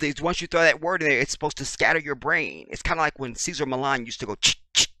love. Once you throw that word in there, it's supposed to scatter your brain. It's kind of like when Cesar Millan used to go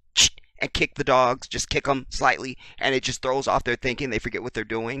and kick the dogs, just kick them slightly, and it just throws off their thinking. They forget what they're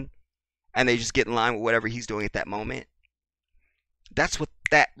doing, and they just get in line with whatever he's doing at that moment. That's what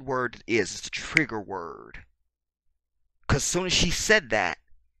that word is. It's a trigger word. Because as soon as she said that,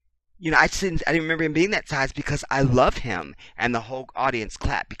 you know, I didn't remember him being that size because I love him, and the whole audience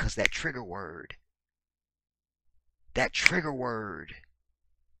clapped because that trigger word. That trigger word.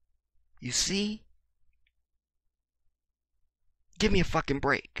 You see? Give me a fucking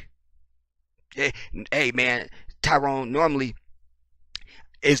break. Hey man, Tyrone, normally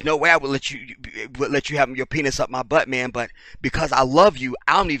there's no way I would let you have your penis up my butt, man, but because I love you,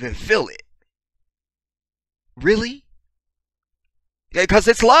 I don't even feel it. Really? Yeah, because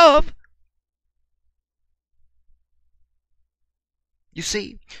it's love. You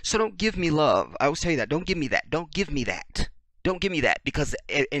see? So don't give me love. I always tell you that. Don't give me that. Don't give me that. Don't give me that. Because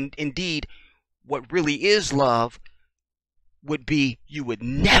indeed, what really is love would be you would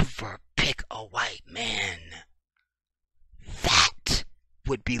never pick a white man. That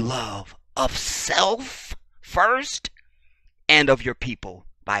would be love of self first and of your people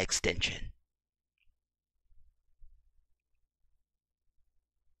by extension.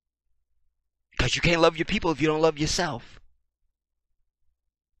 Because you can't love your people if you don't love yourself.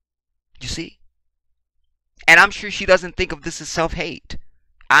 You see? And I'm sure she doesn't think of this as self-hate.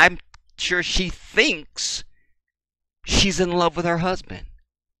 I'm sure she thinks she's in love with her husband.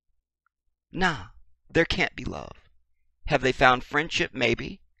 Nah, there can't be love. Have they found friendship?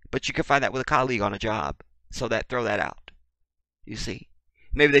 Maybe. But you can find that with a colleague on a job. So throw that out. You see?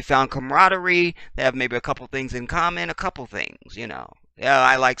 Maybe they found camaraderie. They have maybe a couple things in common. A couple things, you know. Yeah,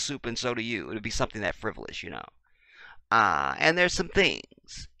 I like soup and so do you. It would be something that frivolous, you know. And there's some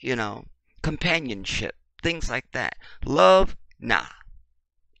things, you know. Companionship. Things like that. Love? Nah.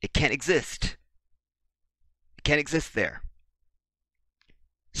 It can't exist. It can't exist there.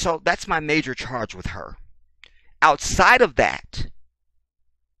 So that's my major charge with her. Outside of that,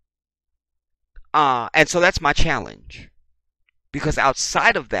 and so that's my challenge. Because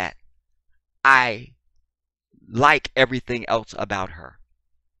outside of that, I like everything else about her.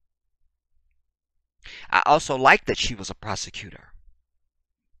 I also like that she was a prosecutor.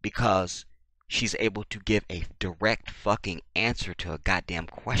 Because she's able to give a direct fucking answer to a goddamn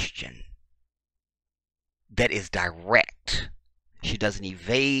question. That is direct. She doesn't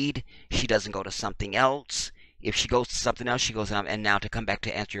evade. She doesn't go to something else. If she goes to something else, she goes, and now to come back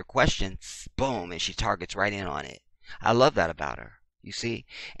to answer your questions, boom, and she targets right in on it. I love that about her, you see?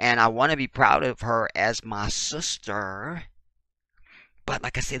 And I want to be proud of her as my sister. But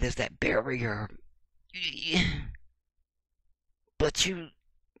like I said, there's that barrier. But you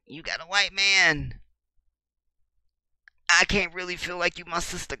got a white man. I can't really feel like you my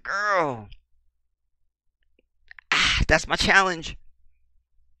sister girl. That's my challenge.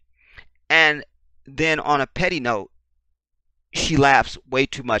 And then on a petty note, she laughs way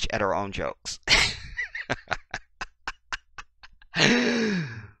too much at her own jokes.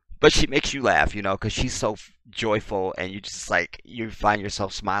 But she makes you laugh, you know, because she's so joyful, and you just like, you find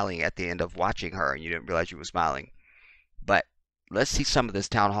yourself smiling at the end of watching her, and you didn't realize you were smiling. But let's see some of this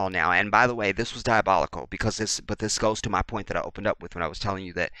town hall now. And by the way, this was diabolical because this goes to my point that I opened up with when I was telling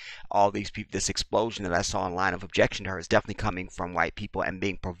you that all these people, this explosion that I saw in line of objection to her is definitely coming from white people and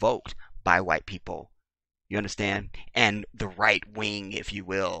being provoked by white people. You understand? And the right wing, if you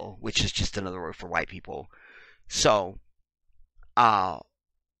will, which is just another word for white people. So,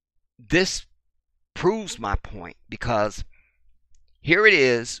 this proves my point because here it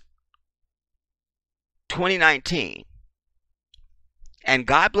is, 2019. And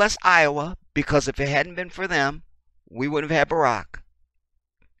God bless Iowa, because if it hadn't been for them, we wouldn't have had Barack.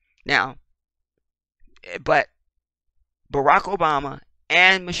 Now, but Barack Obama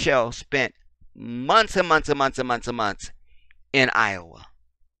and Michelle spent months and months and months and months and months in Iowa.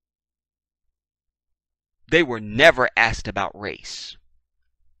 They were never asked about race.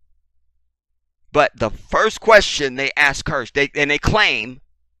 But the first question they ask her, and they claim,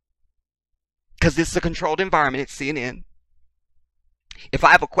 because this is a controlled environment, it's CNN. If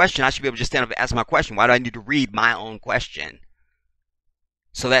I have a question, I should be able to just stand up and ask my question. Why do I need to read my own question?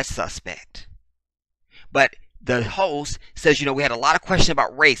 So that's suspect. But the host says, you know, we had a lot of questions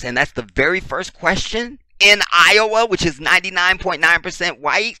about race, and that's the very first question in Iowa, which is 99.9%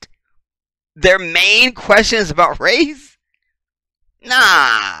 white. Their main question is about race?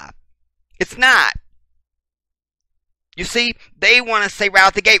 Nah, it's not. You see, they want to say right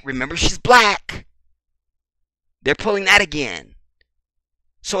out the gate, remember, she's black. They're pulling that again.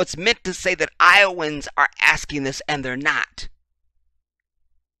 So it's meant to say that Iowans are asking this, and they're not.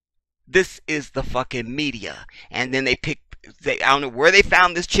 This is the fucking media. And then I don't know where they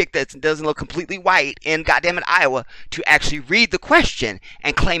found this chick that doesn't look completely white in goddammit Iowa to actually read the question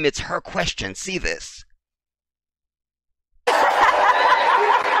and claim it's her question. See this.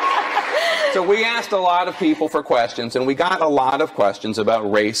 So we asked a lot of people for questions, and we got a lot of questions about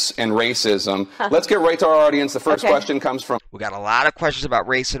race and racism. Let's get right to our audience. The first question comes from... We got a lot of questions about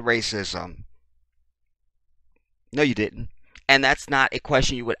race and racism. No, you didn't. And that's not a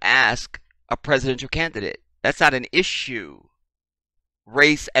question you would ask a presidential candidate. That's not an issue.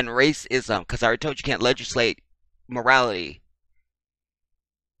 Race and racism. Because I already told you can't legislate morality.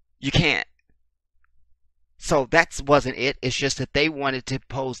 You can't. So that wasn't it. It's just that they wanted to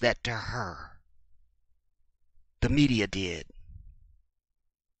pose that to her. The media did.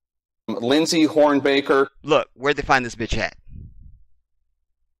 Lindsay Hornbaker. Look, where'd they find this bitch at?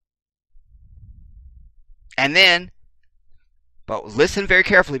 And then, but listen very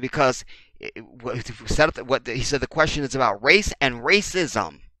carefully because he said the question is about race and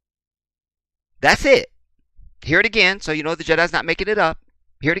racism. That's it. Hear it again, so you know the Jedi's not making it up.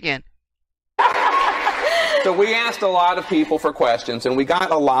 Hear it again. So we asked a lot of people for questions, and we got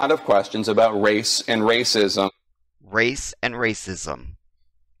a lot of questions about race and racism. Race and racism.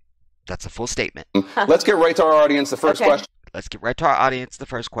 That's a full statement. Let's get right to our audience. The first question. Let's get right to our audience. The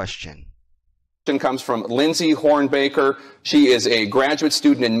first question Comes from Lindsay Hornbaker. She is a graduate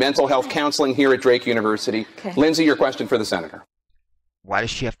student in mental health counseling here at Drake University. Lindsay, your question for the senator. Why does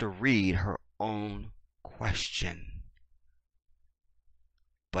she have to read her own question?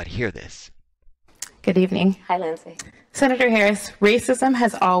 But hear this. Good evening. Hi, Lindsay. Senator Harris, racism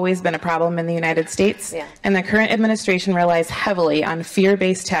has always been a problem in the United States, and the current administration relies heavily on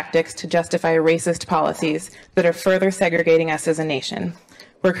fear-based tactics to justify racist policies that are further segregating us as a nation.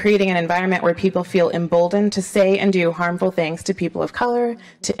 We're creating an environment where people feel emboldened to say and do harmful things to people of color,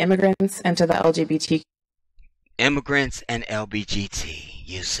 to immigrants, and to the LGBT. Immigrants and LGBT,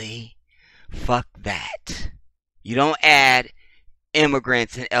 you see? Fuck that. You don't add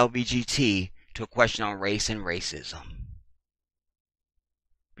immigrants and LGBT to a question on race and racism.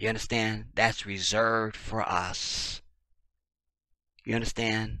 You understand? That's reserved for us. You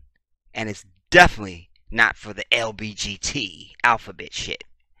understand? And it's definitely not for the LBGT alphabet shit.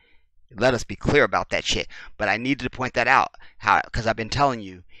 Let us be clear about that shit. But I needed to point that out, because I've been telling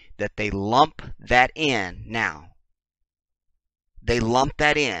you that they lump that in now. They lump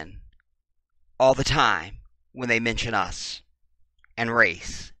that in all the time when they mention us and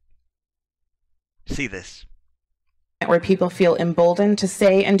race. See this. Where people feel emboldened to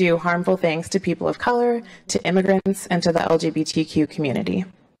say and do harmful things to people of color, to immigrants, and to the LGBTQ community.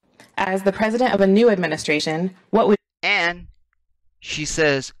 As the president of a new administration, what would... And she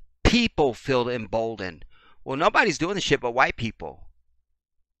says, people feel emboldened. Well, nobody's doing the shit but white people.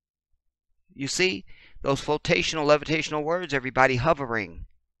 You see? Those flotational, levitational words, everybody hovering.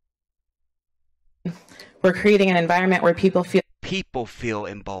 We're creating an environment where people feel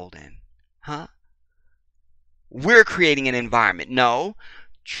emboldened. Huh? We're creating an environment. No.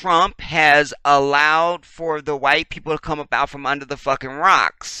 Trump has allowed for the white people to come up out from under the fucking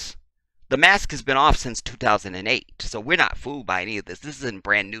rocks. The mask has been off since 2008, so we're not fooled by any of this. This isn't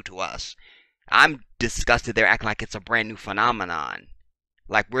brand new to us. I'm disgusted they're acting like it's a brand new phenomenon.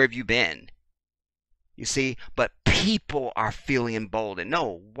 Like, where have you been? You see? But people are feeling emboldened.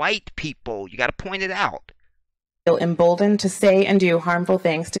 No, white people. You got to point it out. Feel emboldened to say and do harmful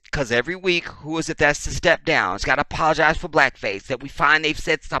things. Because every week, who is it that's to step down? It's got to apologize for blackface. That we find they've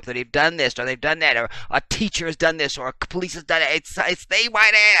said something. They've done this or they've done that. Or a teacher has done this or a police has done it. It's they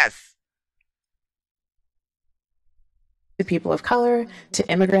white ass. To people of color, to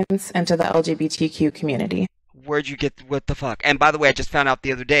immigrants, and to the LGBTQ community. Where'd you get what the fuck? And by the way, I just found out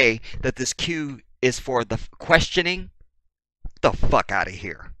the other day that this Q is for the questioning. Get the fuck out of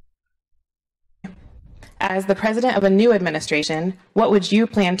here. As the president of a new administration, what would you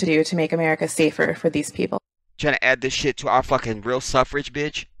plan to do to make America safer for these people? Trying to add this shit to our fucking real suffrage,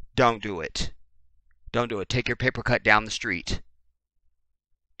 bitch? Don't do it. Don't do it. Take your paper cut down the street.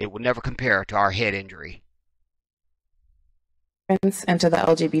 It will never compare to our head injury. And to the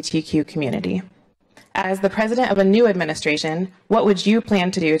LGBTQ community. As the president of a new administration, what would you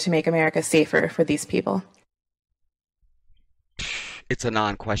plan to do to make America safer for these people? It's a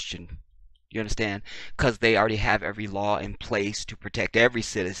non-question. You understand? Because they already have every law in place to protect every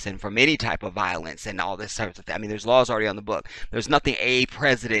citizen from any type of violence and all this sort of thing. I mean, there's laws already on the book. There's nothing a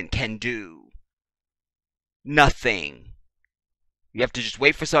president can do. Nothing. You have to just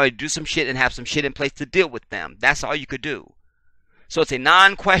wait for somebody to do some shit and have some shit in place to deal with them. That's all you could do. So it's a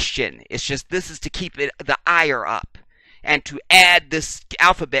non-question. It's just this is to keep it the ire up and to add this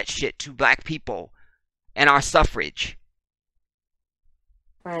alphabet shit to black people and our suffrage.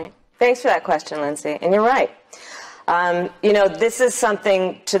 Right. Thanks for that question, Lindsay. And you're right. You know, this is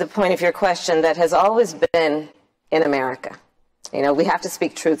something, to the point of your question, that has always been in America. You know, we have to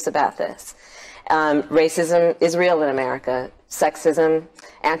speak truths about this. Racism is real in America. Sexism,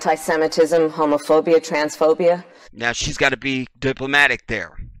 anti-Semitism, homophobia, transphobia. Now, she's got to be diplomatic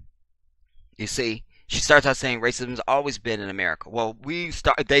there. You see, she starts out saying racism's always been in America. Well,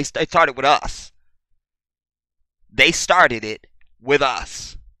 they started with us. They started it with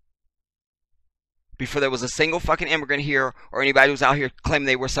us. Before there was a single fucking immigrant here or anybody who was out here claiming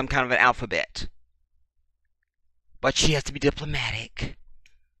they were some kind of an alphabet. But she has to be diplomatic.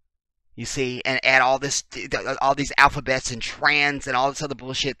 You see, and add all these alphabets and trans and all this other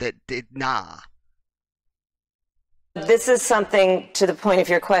bullshit nah. This is something, to the point of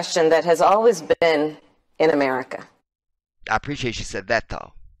your question, that has always been in America. I appreciate she said that,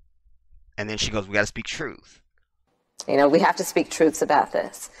 though. And then she goes, we got to speak truth. You know, we have to speak truths about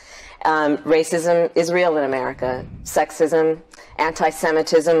this. Racism is real in America. Sexism,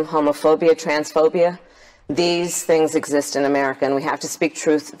 anti-Semitism, homophobia, transphobia. These things exist in America, and we have to speak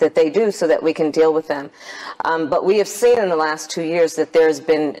truth that they do so that we can deal with them. But we have seen in the last 2 years that there's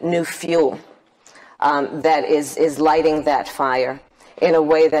been new fuel that is lighting that fire in a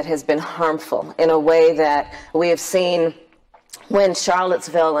way that has been harmful, in a way that we have seen when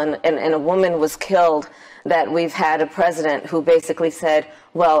Charlottesville and a woman was killed, that we've had a president who basically said,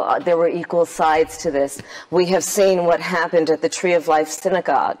 well, there were equal sides to this. We have seen what happened at the Tree of Life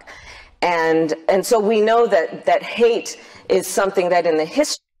synagogue. And so we know that hate is something that in the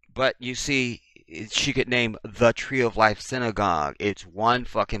history. But you see, she could name the Tree of Life synagogue. It's one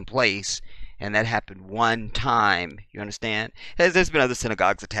fucking place, and that happened one time. You understand? There's been other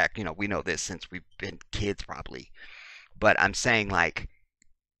synagogues attacked. You know, we know this since we've been kids probably. But I'm saying, like,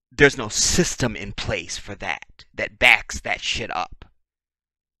 there's no system in place for that backs that shit up.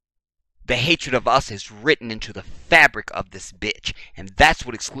 The hatred of us is written into the fabric of this bitch. And that's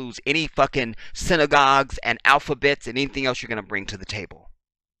what excludes any fucking synagogues and alphabets and anything else you're going to bring to the table.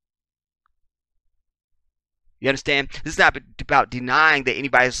 You understand? This is not about denying that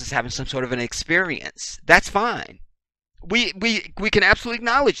anybody else is having some sort of an experience. That's fine. We can absolutely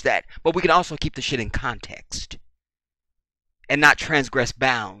acknowledge that. But we can also keep the shit in context. And not transgress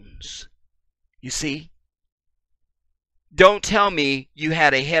bounds. You see? Don't tell me you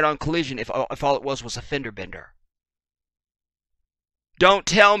had a head-on collision if all it was a fender bender. Don't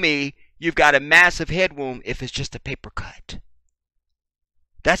tell me you've got a massive head wound if it's just a paper cut.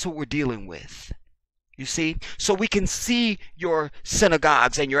 That's what we're dealing with. You see? So we can see your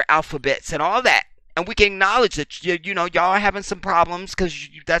synagogues and your alphabets and all that. And we can acknowledge that, you know, y'all are having some problems because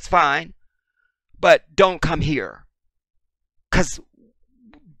that's fine. But don't come here. Because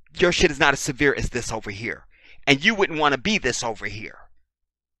your shit is not as severe as this over here. And you wouldn't want to be this over here.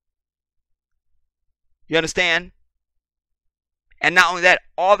 You understand? And not only that,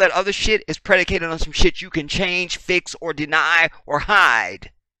 all that other shit is predicated on some shit you can change, fix, or deny, or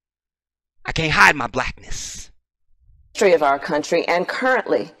hide. I can't hide my blackness. History of our country and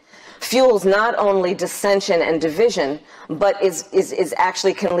currently fuels not only dissension and division, but is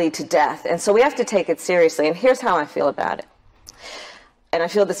actually can lead to death. And so we have to take it seriously. And here's how I feel about it. And I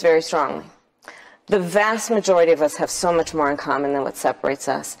feel this very strongly. The vast majority of us have so much more in common than what separates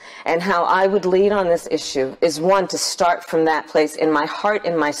us. And how I would lead on this issue is, one, to start from that place in my heart,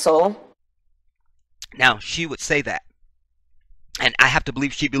 in my soul. Now, she would say that. And I have to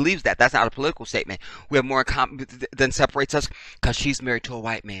believe she believes that. That's not a political statement. We have more in common than separates us because she's married to a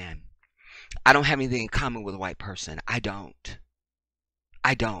white man. I don't have anything in common with a white person. I don't.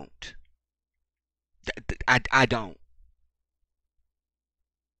 I don't. I don't.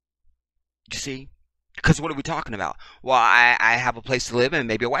 You see? Because what are we talking about? Well, I have a place to live and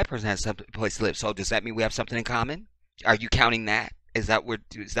maybe a white person has a place to live. So does that mean we have something in common? Are you counting that? Is that we're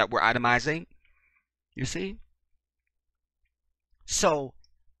itemizing? You see? So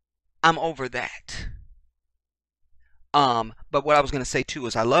I'm over that. But what I was going to say too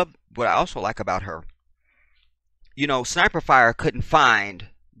is I love what I also like about her. You know, Sniper Fire couldn't find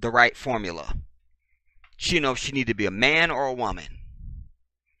the right formula. She didn't know if she needed to be a man or a woman.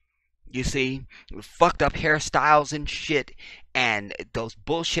 You see, fucked up hairstyles and shit, and those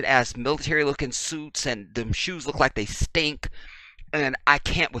bullshit ass military looking suits, and them shoes look like they stink, and I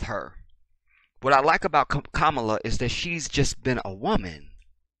can't with her. What I like about Kamala is that she's just been a woman.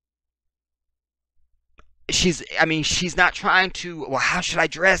 She's not trying to, well, how should I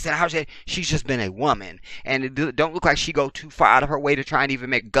dress, and she's just been a woman, and it don't look like she go too far out of her way to try and even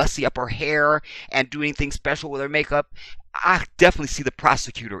make gussy up her hair and do anything special with her makeup. I definitely see the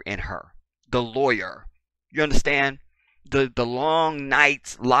prosecutor in her, the lawyer. You understand? The long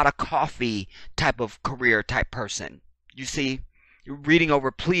nights, lot of coffee type of career type person. You see? You're reading over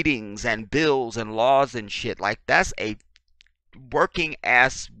pleadings and bills and laws and shit. Like, that's a working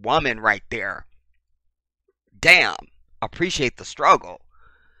ass woman right there. Damn. Appreciate the struggle.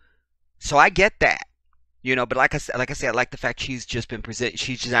 So I get that. You know, but like I said, I like the fact she's just been presented.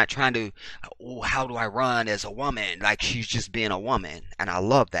 She's just not trying to, oh, how do I run as a woman? Like, she's just being a woman. And I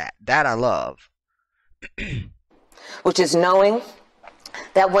love that. That I love. Which is knowing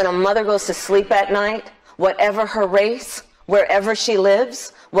that when a mother goes to sleep at night, whatever her race, wherever she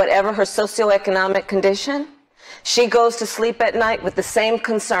lives, whatever her socioeconomic condition, she goes to sleep at night with the same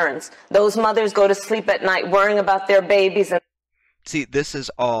concerns. Those mothers go to sleep at night worrying about their babies. And see, this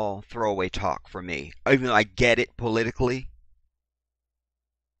is all throwaway talk for me, even though I get it politically.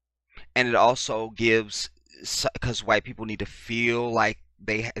 And it also gives, because white people need to feel like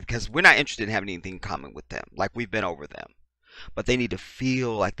because we're not interested in having anything in common with them. Like, we've been over them. But they need to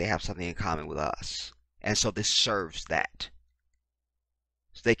feel like they have something in common with us. And so this serves that.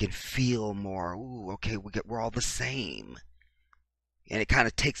 so they can feel more, ooh, okay, we're all the same. And it kind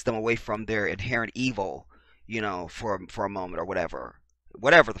of takes them away from their inherent evil, for a moment or whatever.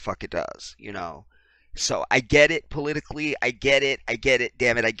 Whatever the fuck it does, So I get it politically, I get it,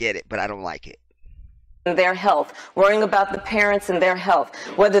 damn it, I get it, but I don't like it. Their health, worrying about the parents and their health,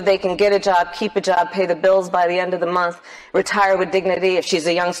 whether they can get a job, keep a job, pay the bills by the end of the month, retire with dignity. If she's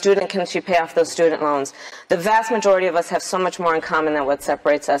a young student, can she pay off those student loans? The vast majority of us have so much more in common than what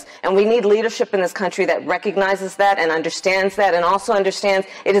separates us. And we need leadership in this country that recognizes that and understands that, and also understands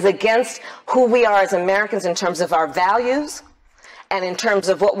it is against who we are as Americans in terms of our values and in terms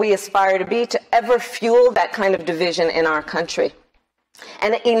of what we aspire to be, to ever fuel that kind of division in our country.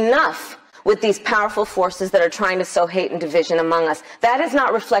 And enough with these powerful forces that are trying to sow hate and division among us. That is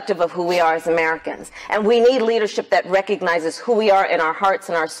not reflective of who we are as Americans. And we need leadership that recognizes who we are in our hearts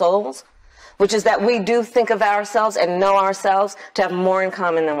and our souls, which is that we do think of ourselves and know ourselves to have more in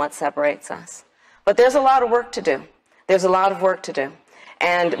common than what separates us. But there's a lot of work to do. There's a lot of work to do.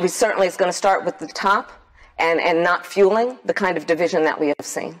 And we certainly, it's going to start with the top and not fueling the kind of division that we have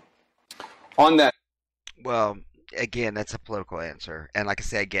seen. On that. Well, again, that's a political answer. And like I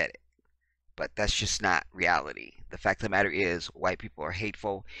say, I get it. But that's just not reality. The fact of the matter is, white people are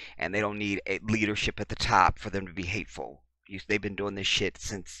hateful, and they don't need a leadership at the top for them to be hateful. They've been doing this shit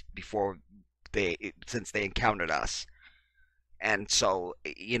since they encountered us. And so,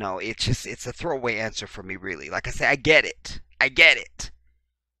 it's a throwaway answer for me, really. Like I say, I get it.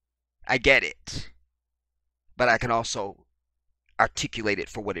 But I can also articulate it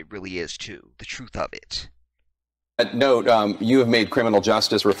for what it really is, too. The truth of it. Note, you have made criminal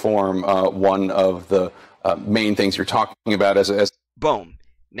justice reform one of the main things you're talking about as boom.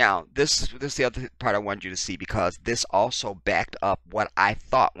 Now, this is the other part I wanted you to see, because this also backed up what I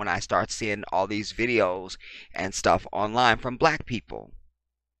thought when I started seeing all these videos and stuff online from black people.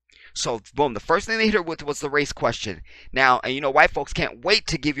 So, boom, the first thing they hit her with was the race question. Now, and white folks can't wait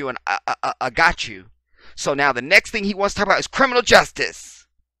to give you a got you. So now the next thing he wants to talk about is criminal justice.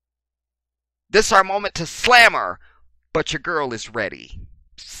 This is our moment to slam her, but your girl is ready.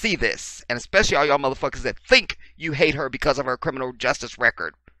 See this, and especially all y'all motherfuckers that think you hate her because of her criminal justice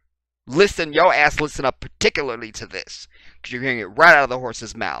record. Listen up particularly to this, because you're hearing it right out of the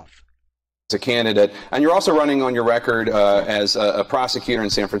horse's mouth. As a candidate, and you're also running on your record as a prosecutor in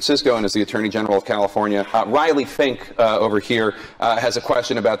San Francisco and as the Attorney General of California. Riley Fink over here has a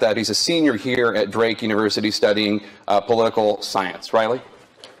question about that. He's a senior here at Drake University studying political science. Riley?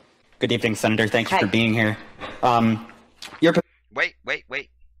 Good evening, Senator. Thank you for being here. Wait.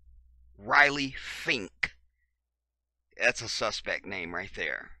 Riley Fink. That's a suspect name right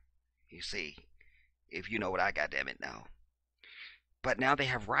there. You see, if you know what I goddammit know. But now they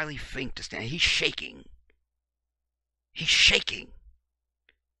have Riley Fink to stand. He's shaking.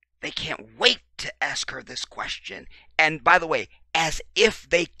 They can't wait to ask her this question. And by the way, as if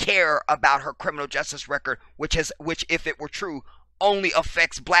they care about her criminal justice record, which if it were true, only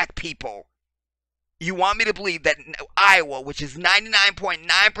affects black people. You want me to believe that Iowa, which is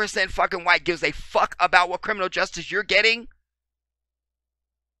 99.9% fucking white, gives a fuck about what criminal justice you're getting?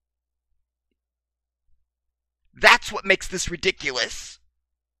 That's what makes this ridiculous.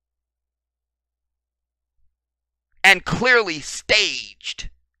 And clearly staged.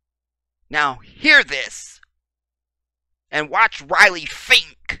 Now hear this. And watch Riley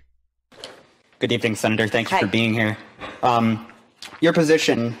Fink. Good evening, Senator. Thank you for being here. You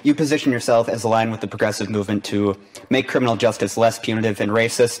position yourself as aligned with the progressive movement to make criminal justice less punitive and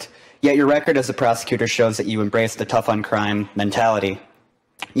racist, yet your record as a prosecutor shows that you embrace the tough on crime mentality.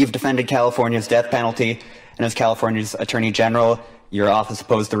 You've defended California's death penalty, and as California's Attorney General, your office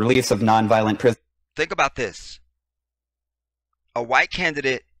opposed the release of nonviolent prisoners. Think about this. A white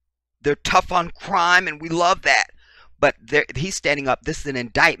candidate, they're tough on crime, and we love that. But he's standing up. This is an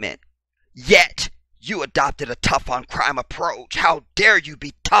indictment. Yet, you adopted a tough on crime approach. How dare you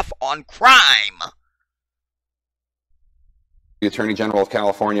be tough on crime? The Attorney General of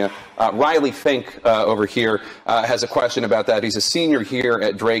California, Riley Fink over here has a question about that. He's a senior here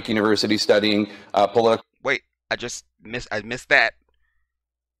at Drake University studying political. Wait, I missed that.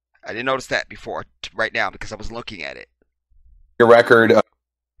 I didn't notice that before right now because I was looking at it. Your record.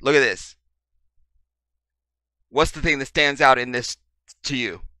 Look at this. What's the thing that stands out in this to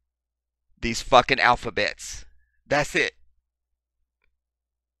you? These fucking alphabets. That's it.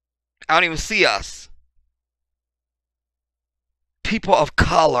 I don't even see us. People of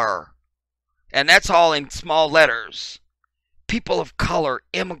color. And that's all in small letters. People of color,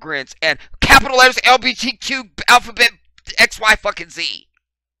 immigrants, and capital letters LGBTQ alphabet XY fucking Z.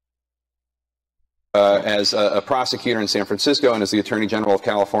 As a prosecutor in San Francisco and as the Attorney General of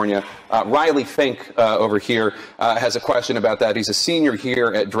California. Riley Fink over here has a question about that. He's a senior here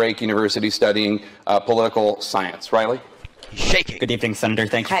at Drake University studying political science. Riley? He's shaking. Good evening, Senator.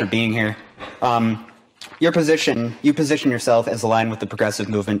 Thank you for being here. You position yourself as aligned with the progressive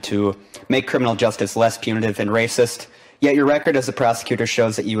movement to make criminal justice less punitive and racist, yet your record as a prosecutor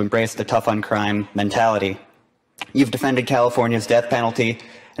shows that you embrace the tough on crime mentality. You've defended California's death penalty,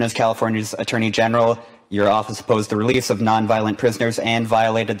 and as California's Attorney General, your office opposed the release of nonviolent prisoners and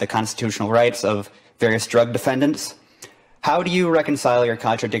violated the constitutional rights of various drug defendants. How do you reconcile your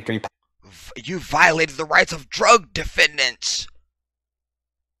contradictory... You violated the rights of drug defendants.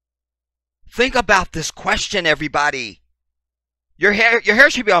 Think about this question, everybody. Your hair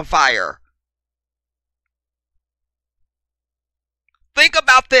should be on fire. Think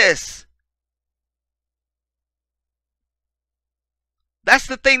about this. That's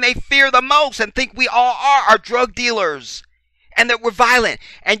the thing they fear the most and think we all are drug dealers. And that we're violent.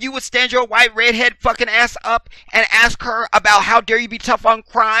 And you would stand your white redhead fucking ass up and ask her about how dare you be tough on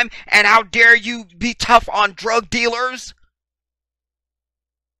crime and how dare you be tough on drug dealers?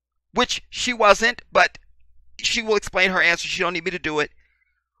 Which she wasn't, but she will explain her answer. She don't need me to do it.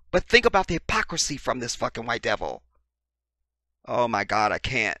 But think about the hypocrisy from this fucking white devil. Oh my God, I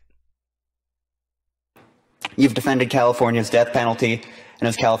can't. You've defended California's death penalty, and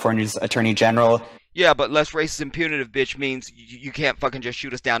as California's Attorney General... Yeah, but less racist and punitive, bitch, means you can't fucking just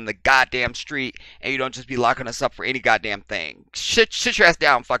shoot us down in the goddamn street, and you don't just be locking us up for any goddamn thing. Sit your ass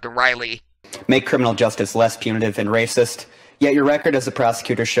down, fucking Riley. Make criminal justice less punitive and racist, yet your record as a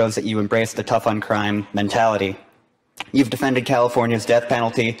prosecutor shows that you embrace the tough on crime mentality. You've defended California's death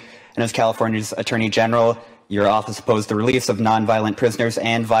penalty, and as California's Attorney General, your office opposed the release of nonviolent prisoners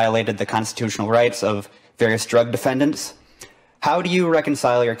and violated the constitutional rights of various drug defendants. How do you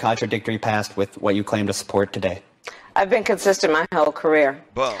reconcile your contradictory past with what you claim to support today? I've been consistent my whole career.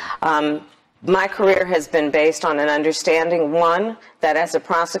 My career has been based on an understanding, one, that as a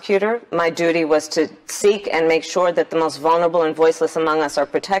prosecutor, my duty was to seek and make sure that the most vulnerable and voiceless among us are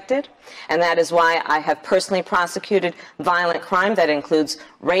protected. And that is why I have personally prosecuted violent crime that includes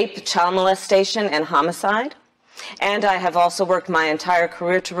rape, child molestation, and homicide. And I have also worked my entire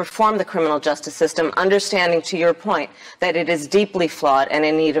career to reform the criminal justice system, understanding, to your point, that it is deeply flawed and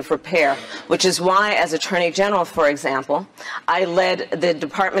in need of repair, which is why, as Attorney General, for example, I led the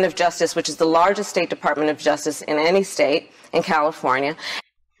Department of Justice, which is the largest state Department of Justice in any state in California.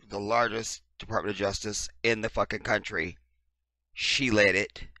 The largest Department of Justice in the fucking country. She led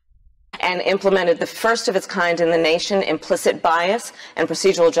it. And implemented the first of its kind in the nation implicit bias and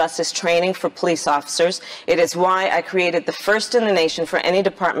procedural justice training for police officers. It is why I created the first in the nation for any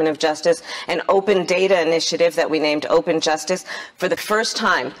Department of Justice an open data initiative that we named Open Justice, for the first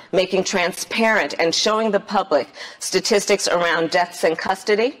time making transparent and showing the public statistics around deaths in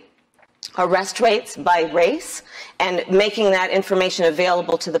custody, arrest rates by race, and making that information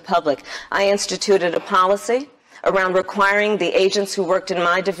available to the public. I instituted a policy around requiring the agents who worked in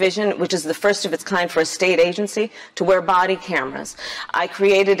my division, which is the first of its kind for a state agency, to wear body cameras. I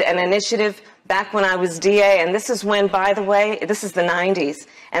created an initiative back when I was DA, and this is when, by the way, this is the 90s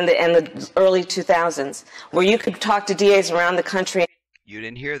and the early 2000s, where you could talk to DAs around the country. You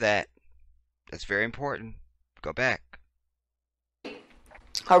didn't hear that. That's very important. Go back.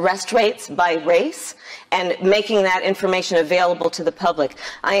 Arrest rates by race, and making that information available to the public.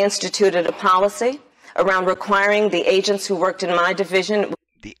 I instituted a policy around requiring the agents who worked in my division.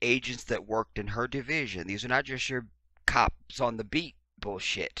 The agents that worked in her division. These are not just your cops on the beat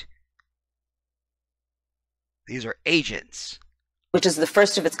bullshit. These are agents. Which is the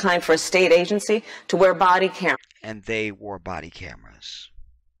first of its kind for a state agency to wear body cameras. And they wore body cameras.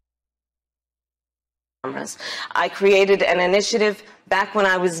 I created an initiative back when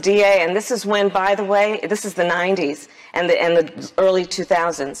I was DA, and this is when, by the way, this is the 90s and the early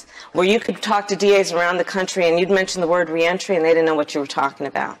 2000s, where you could talk to DAs around the country and you'd mention the word reentry and they didn't know what you were talking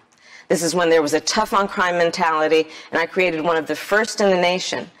about. This is when there was a tough on crime mentality, and I created one of the first in the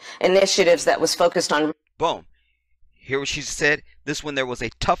nation initiatives that was focused on... Boom. Hear what she said? This when there was a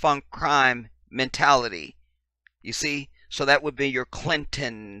tough on crime mentality. You see? So that would be your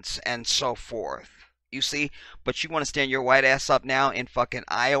Clintons and so forth. You see? But you want to stand your white ass up now in fucking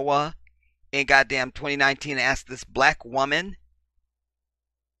Iowa in goddamn 2019 and ask this black woman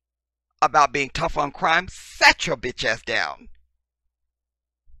about being tough on crime? Set your bitch ass down.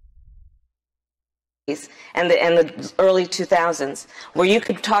 And the early 2000s, where you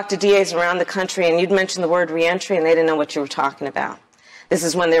could talk to DAs around the country and you'd mention the word reentry and they didn't know what you were talking about. This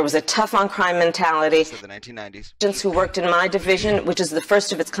is when there was a tough on crime mentality. So the 1990s. Agents who worked in my division, which is the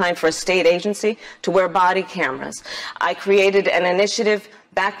first of its kind for a state agency, to wear body cameras. I created an initiative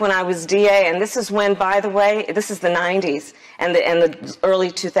back when I was DA, and this is when, by the way, this is the 90s and the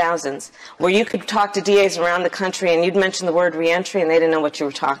early 2000s, where you could talk to DAs around the country and you'd mention the word reentry and they didn't know what you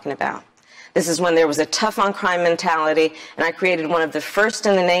were talking about. This is when there was a tough on crime mentality, and I created one of the first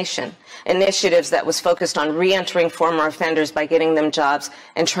in the nation initiatives that was focused on re-entering former offenders by getting them jobs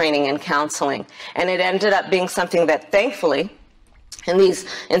and training and counseling. And it ended up being something that, thankfully, in these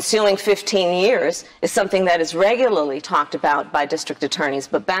ensuing 15 years, is something that is regularly talked about by district attorneys.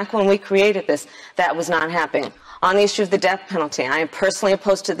 But back when we created this, that was not happening. On the issue of the death penalty, I am personally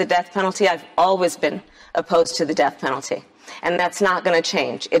opposed to the death penalty. I've always been opposed to the death penalty. And that's not going to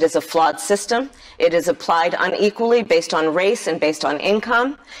change. It is a flawed system. It is applied unequally based on race and based on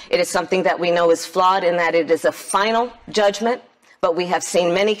income. It is something that we know is flawed in that it is a final judgment. But we have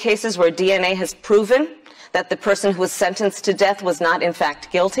seen many cases where DNA has proven that the person who was sentenced to death was not, in fact,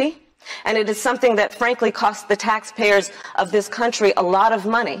 guilty. And it is something that, frankly, costs the taxpayers of this country a lot of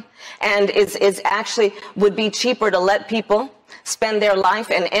money and is actually would be cheaper to let people spend their life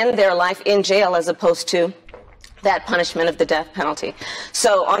and end their life in jail as opposed to that punishment of the death penalty.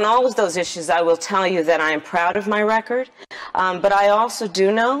 So on all of those issues, I will tell you that I am proud of my record, but I also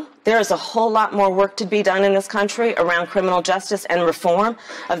do know there is a whole lot more work to be done in this country around criminal justice and reform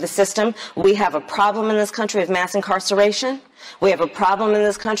of the system. We have a problem in this country of mass incarceration. We have a problem in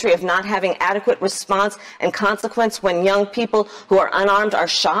this country of not having adequate response and consequence when young people who are unarmed are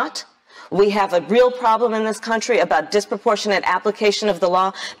shot. We have a real problem in this country about disproportionate application of the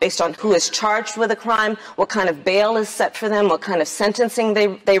law based on who is charged with a crime, what kind of bail is set for them, what kind of sentencing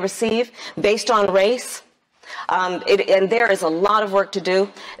they receive based on race. And there is a lot of work to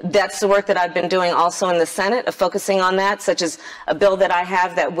do. That's the work that I've been doing also in the Senate, of focusing on that, such as a bill that I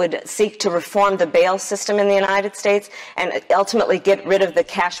have that would seek to reform the bail system in the United States and ultimately get rid of the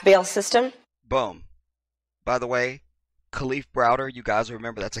cash bail system. Boom. By the way, Khalif Browder, you guys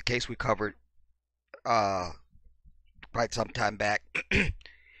remember that's a case we covered quite some time back.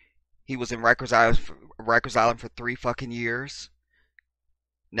 He was in Rikers Island for 3 fucking years.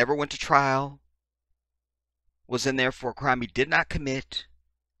 Never went to trial. Was in there for a crime he did not commit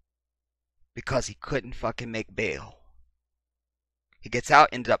because he couldn't fucking make bail. He gets out,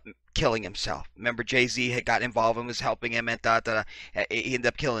 ended up killing himself. Remember, Jay-Z had got involved and was helping him and he ended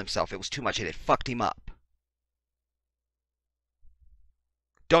up killing himself. It was too much. It had fucked him up.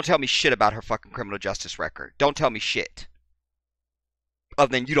 Don't tell me shit about her fucking criminal justice record. Don't tell me shit.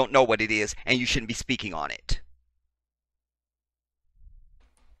 Other than you don't know what it is and you shouldn't be speaking on it.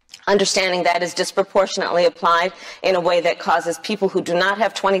 Understanding that is disproportionately applied in a way that causes people who do not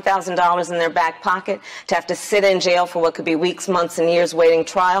have $20,000 in their back pocket to have to sit in jail for what could be weeks, months, and years waiting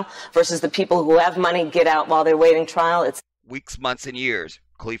trial versus the people who have money get out while they're waiting trial. It's weeks, months, and years.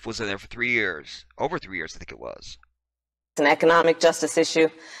 Khalif was in there for 3 years. Over 3 years, I think it was. An economic justice issue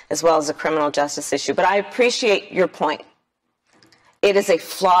as well as a criminal justice issue. But I appreciate your point. It is a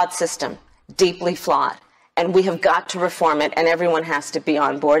flawed system, deeply flawed. And we have got to reform it, and everyone has to be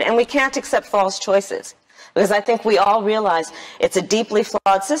on board. And we can't accept false choices, because I think we all realize it's a deeply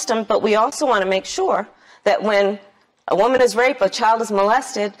flawed system, but we also want to make sure that when a woman is raped, a child is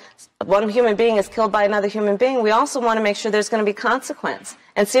molested, one human being is killed by another human being, we also want to make sure there's going to be consequence,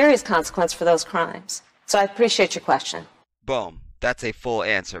 and serious consequence for those crimes. So I appreciate your question. Boom. That's a full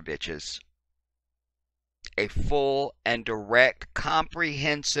answer, bitches. A full and direct,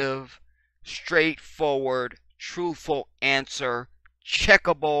 comprehensive, straightforward, truthful answer,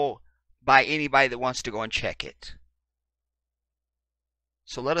 checkable by anybody that wants to go and check it.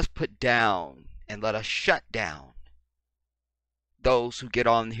 So let us put down and let us shut down those who get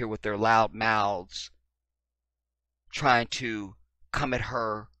on here with their loud mouths trying to come at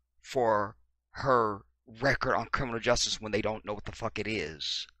her for her record on criminal justice when they don't know what the fuck it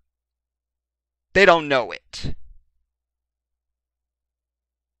is. They don't know it.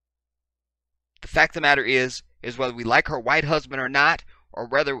 The fact of the matter is whether we like her white husband or not, or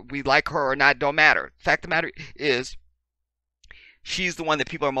whether we like her or not, don't matter. The fact of the matter is, she's the one that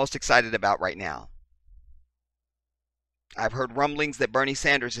people are most excited about right now. I've heard rumblings that Bernie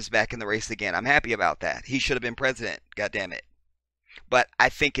Sanders is back in the race again. I'm happy about that. He should have been president, goddammit. But I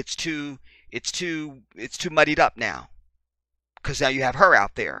think it's too muddied up now. Because now you have her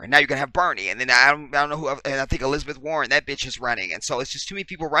out there, and now you're going to have Bernie, and then I don't know who, and I think Elizabeth Warren, that bitch is running, and so it's just too many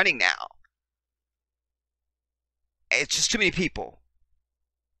people running now. It's just too many people.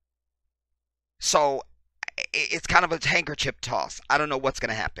 So it's kind of a handkerchief toss. I don't know what's going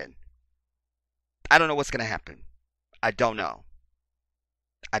to happen. I don't know.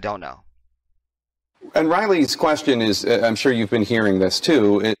 I don't know. And Riley's question is, I'm sure you've been hearing this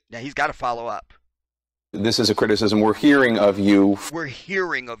too. Now he's got to follow up. This is a criticism. We're hearing of you. We're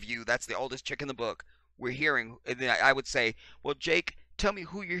hearing of you. That's the oldest trick in the book. We're hearing. And then I would say, well, Jake, tell me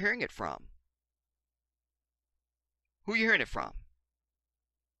who you're hearing it from. Who you hearing it from?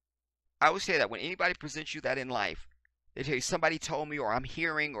 I always say that when anybody presents you that in life, they tell you somebody told me, or I'm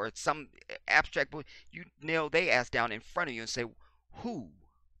hearing, or it's some abstract book, you nail they ass down in front of you and say, who?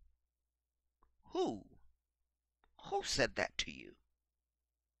 Who? Who said that to you?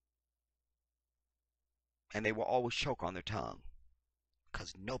 And they will always choke on their tongue.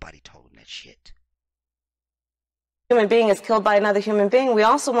 Because nobody told them that shit. Human being is killed by another human being, we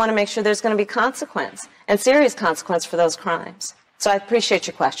also want to make sure there's going to be consequence, and serious consequence for those crimes. So I appreciate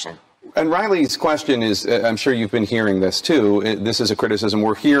your question. And Riley's question is, I'm sure you've been hearing this too. This is a criticism.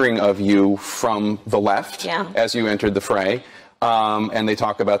 We're hearing of you from the left as you entered the fray. And they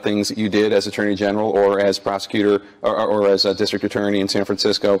talk about things that you did as Attorney General or as prosecutor or as a district attorney in San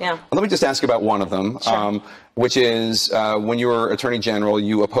Francisco. Yeah. Let me just ask you about one of them, which is when you were Attorney General,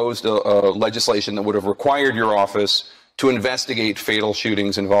 you opposed a legislation that would have required your office to investigate fatal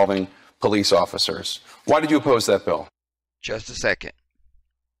shootings involving police officers. Why did you oppose that bill? Just a second.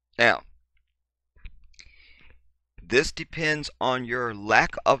 Now, this depends on your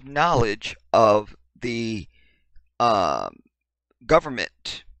lack of knowledge of the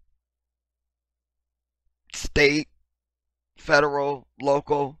government, state, federal,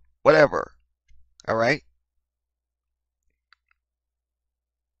 local, whatever. All right?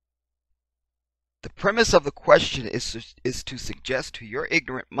 The premise of the question is to suggest to your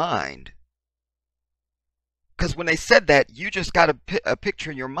ignorant mind, because when they said that, you just got a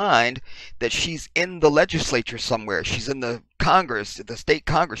picture in your mind that she's in the legislature somewhere. She's in the Congress, the state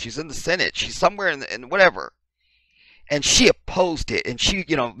Congress. She's in the Senate. She's somewhere in whatever. And she opposed it. And she,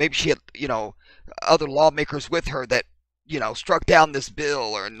 maybe she had, other lawmakers with her that, struck down this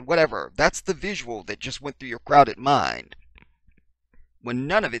bill or whatever. That's the visual that just went through your crowded mind. When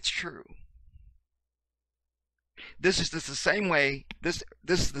none of it's true. This is just the same way, this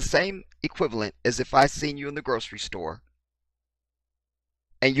is the same equivalent as if I seen you in the grocery store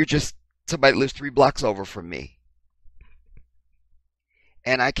and you're just somebody that lives 3 blocks over from me.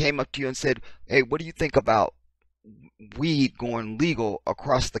 And I came up to you and said, hey, what do you think about weed going legal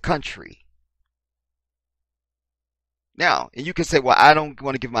across the country? Now, and you can say, well, I don't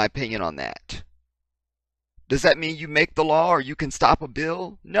want to give my opinion on that. Does that mean you make the law or you can stop a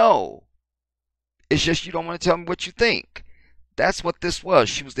bill? No. It's just you don't want to tell me what you think. That's what this was.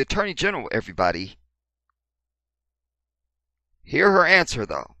 She was the Attorney General, everybody. Hear her answer,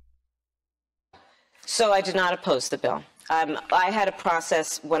 though. So I did not oppose the bill. I had a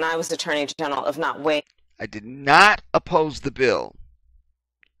process when I was Attorney General of not weighing. I did not oppose the bill.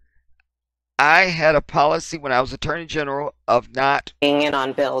 I had a policy when I was Attorney General of not weighing in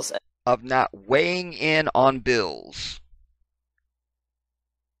on bills. Of not weighing in on bills.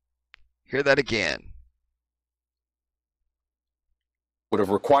 Hear that again. Would have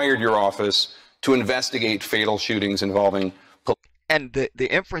required your office to investigate fatal shootings involving police. And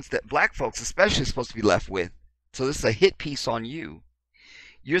the inference that black folks especially are supposed to be left with, so this is a hit piece on you.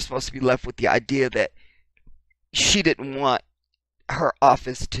 You're supposed to be left with the idea that she didn't want her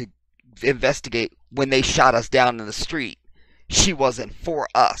office to investigate when they shot us down in the street. She wasn't for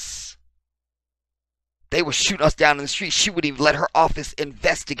us. They were shooting us down in the street. She wouldn't even let her office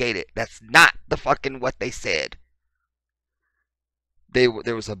investigate it. That's not the fucking what they said.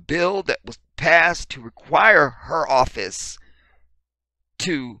 There was a bill that was passed to require her office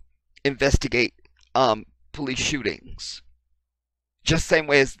to investigate police shootings. Just the same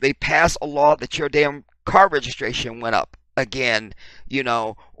way as they pass a law that your damn car registration went up again,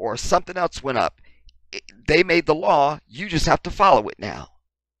 or something else went up. They made the law. You just have to follow it now.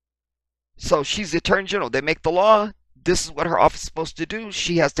 So she's the Attorney General. They make the law. This is what her office is supposed to do.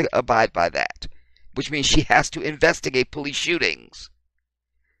 She has to abide by that, which means she has to investigate police shootings.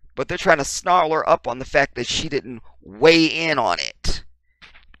 But they're trying to snarl her up on the fact that she didn't weigh in on it.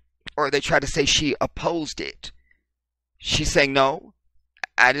 Or they try to say she opposed it. She's saying, no,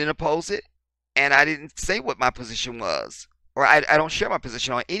 I didn't oppose it, and I didn't say what my position was. Or I don't share my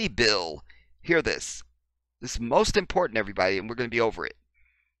position on any bill. Hear this. This is most important, everybody, and we're going to be over it.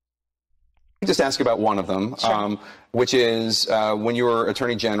 Just ask about one of them, which is when you were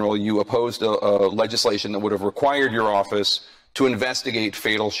Attorney General, you opposed a legislation that would have required your office to investigate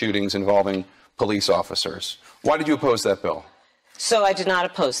fatal shootings involving police officers. Why did you oppose that bill? So I did not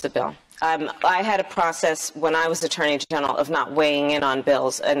oppose the bill. I had a process when I was Attorney General of not weighing in on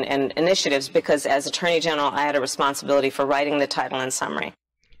bills and initiatives because as Attorney General, I had a responsibility for writing the title and summary.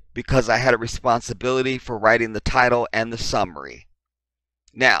 because I had a responsibility for writing the title and the summary.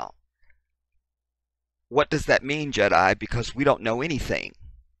 Now, what does that mean, Jedi? Because we don't know anything.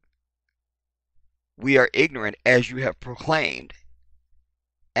 We are ignorant as you have proclaimed,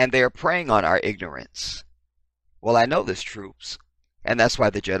 and they are preying on our ignorance. Well, I know this, troops, and that's why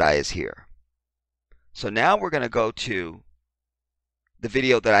the Jedi is here. So now we're going to go to the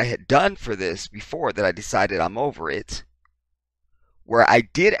video that I had done for this before that I decided I'm over it, where I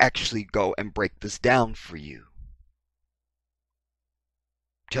did actually go and break this down for you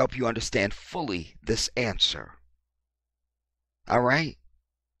to help you understand fully this answer. All right?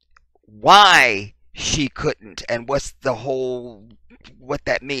 Why she couldn't and what's the whole, what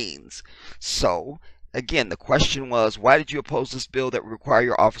that means. So, again, the question was, why did you oppose this bill that would require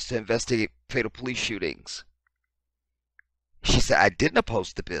your office to investigate fatal police shootings? She said, I didn't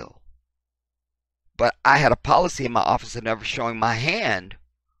oppose the bill, but I had a policy in my office of never showing my hand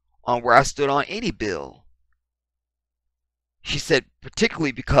on where I stood on any bill. She said,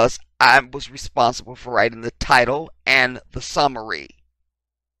 particularly because I was responsible for writing the title and the summary.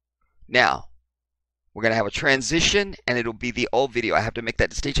 Now, we're going to have a transition, and it'll be the old video. I have to make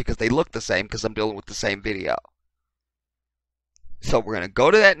that distinction because they look the same because I'm dealing with the same video. So we're going to go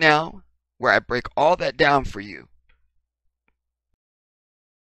to that now, where I break all that down for you.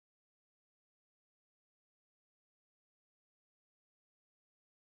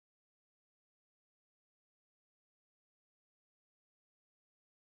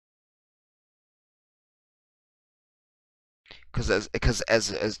 Because as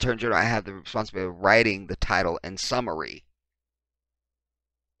Attorney General, I have the responsibility of writing the title and summary.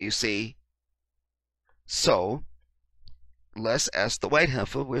 You see? So, let's ask the white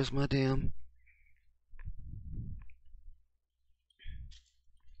heifer. Where's my damn...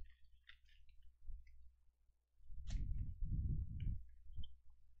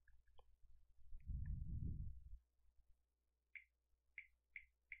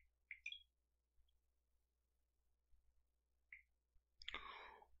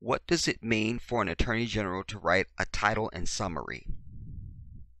 What does it mean for an Attorney General to write a title and summary?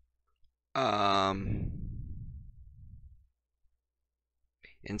 In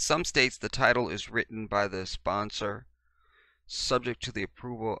some states, the title is written by the sponsor, subject to the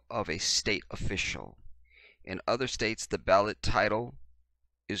approval of a state official. In other states, the ballot title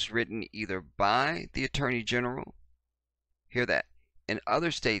is written either by the Attorney General. Hear that. In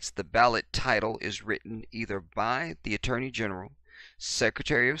other states, the ballot title is written either by the Attorney General,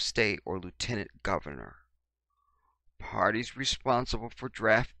 Secretary of State, or Lieutenant Governor. Parties responsible for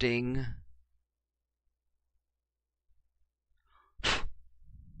drafting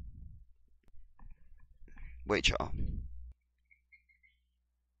wait, y'all.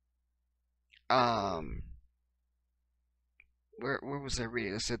 Where was I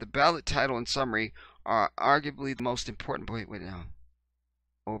reading? It said the ballot title and summary are arguably the most important. Wait now.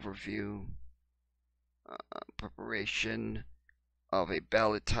 Overview, preparation of a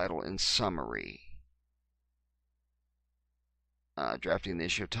ballot title and summary. Drafting the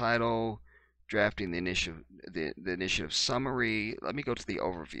initiative title, drafting the initiative summary. Let me go to the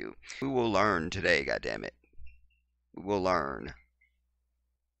overview. We will learn today, goddammit. We will learn.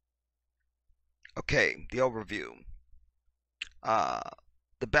 Okay, the overview.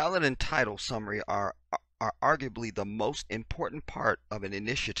 The ballot and title summary are arguably the most important part of an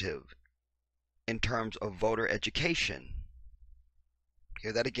initiative in terms of voter education.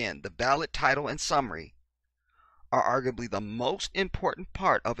 Hear that again. The ballot title and summary are arguably the most important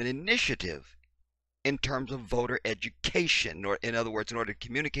part of an initiative in terms of voter education. Or, in other words, in order to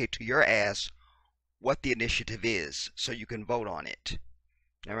communicate to your ass what the initiative is so you can vote on it.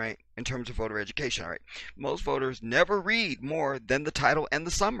 All right, in terms of voter education. All right, most voters never read more than the title and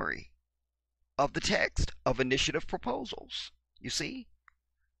the summary of the text of initiative proposals. You see?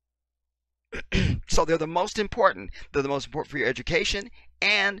 So they're the most important. They're the most important for your education,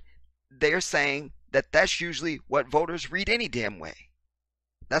 and they're saying that that's usually what voters read any damn way.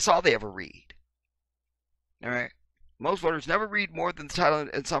 That's all they ever read. All right? Most voters never read more than the title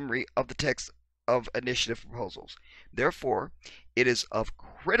and summary of the text of initiative proposals. Therefore, it is of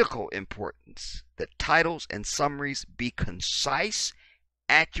critical importance that titles and summaries be concise,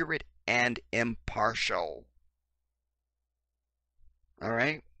 accurate, and impartial. All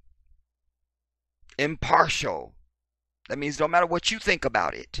right? Impartial. That means no matter what you think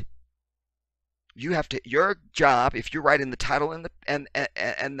about it, you have to. Your job, if you're writing the title and the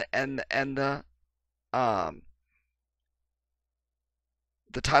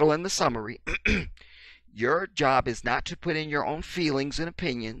title and the summary, your job is not to put in your own feelings and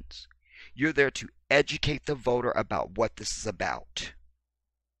opinions. You're there to educate the voter about what this is about.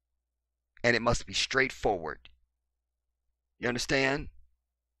 and it must be straightforward. You understand?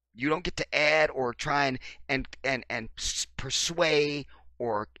 You don't get to add or try and persuade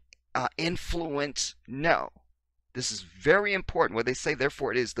or influence. No, this is very important. What they say,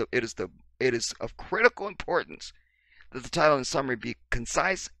 therefore, it is of critical importance that the title and summary be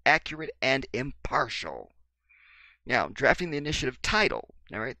concise, accurate, and impartial. Now, drafting the initiative title.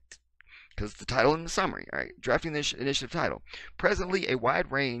 All right, because the title and the summary. All right, drafting the initiative title. Presently, a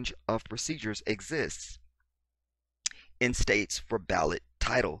wide range of procedures exists in states for ballot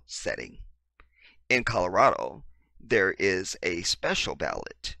title setting. In Colorado, there is a special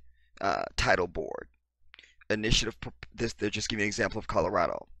ballot title board initiative. They're just giving an example of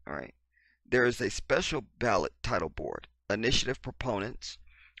Colorado. All right, there is a special ballot title board. Initiative proponents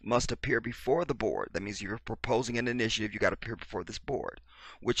must appear before the board. That means you're proposing an initiative, you got to appear before this board,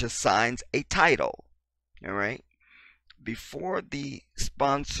 which assigns a title. All right, before the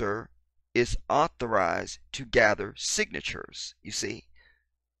sponsor is authorized to gather signatures. You see,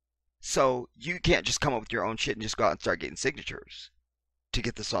 so you can't just come up with your own shit and just go out and start getting signatures to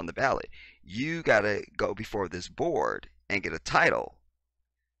get this on the ballot. You got to go before this board and get a title,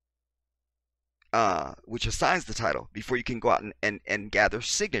 which assigns the title before you can go out and gather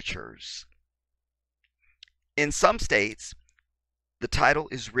signatures. In some states, the title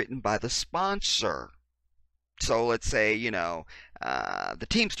is written by the sponsor. So let's say, the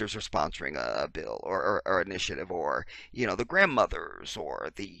Teamsters are sponsoring a bill or initiative, or, the grandmothers, or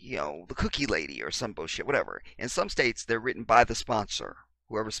the cookie lady, or some bullshit, whatever. In some states, they're written by the sponsor,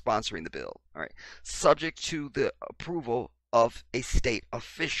 whoever's sponsoring the bill, all right, subject to the approval of a state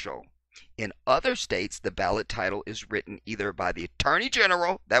official. In other states, the ballot title is written either by the Attorney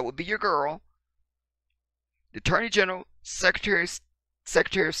General, that would be your girl, the Attorney General, Secretary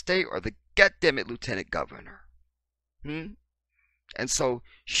of State, or the goddammit Lieutenant Governor. And so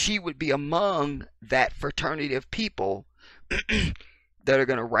she would be among that fraternity of people that are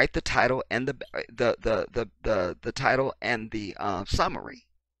going to write the title and the title and the summary.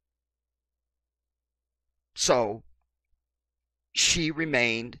 So she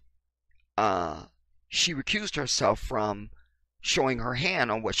remained. She recused herself from showing her hand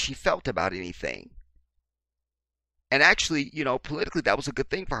on what she felt about anything. And actually, politically, that was a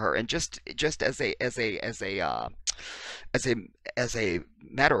good thing for her. And just as a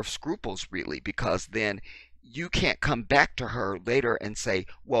matter of scruples, really, because then you can't come back to her later and say,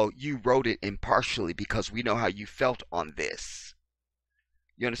 well, you wrote it impartially because we know how you felt on this.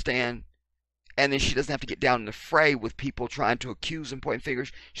 You understand? And then she doesn't have to get down in the fray with people trying to accuse and point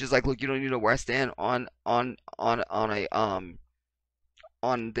fingers. She's like, look, you don't even know where I stand on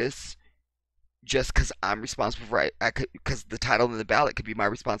this. Just because I'm responsible for it, because the title and the ballot could be my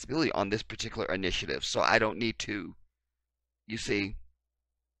responsibility on this particular initiative, so I don't need to. You see,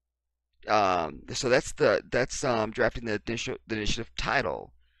 so that's drafting the initiative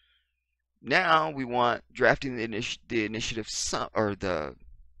title. Now we want drafting the initiative or the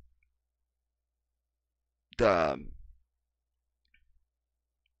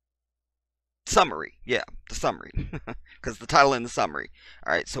summary. Yeah, the summary, because the title and the summary.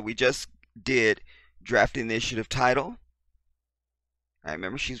 All right, so we just did drafting the initiative title. I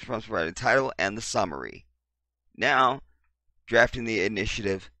remember she's responsible for writing the title and the summary. Now, drafting the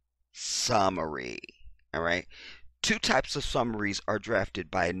initiative summary. All right. Two types of summaries are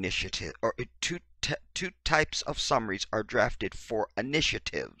drafted by initiative, or two types of summaries are drafted for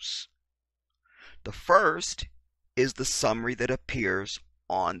initiatives. The first is the summary that appears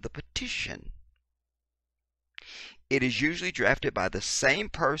on the petition. It is usually drafted by the same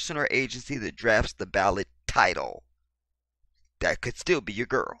person or agency that drafts the ballot title. That could still be your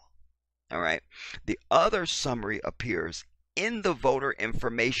girl. All right. The other summary appears in the voter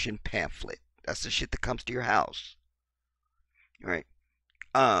information pamphlet. That's the shit that comes to your house. All right.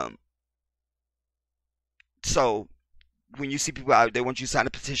 So when you see people out, they want you to sign a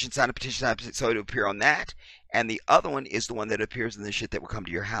petition, so it'll appear on that. And the other one is the one that appears in the shit that will come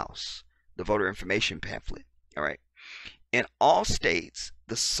to your house, the voter information pamphlet. All right. In all states,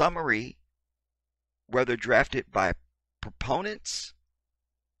 the summary, whether drafted by proponents,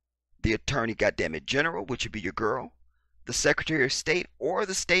 the Attorney Goddammit General, which would be your girl, the Secretary of State, or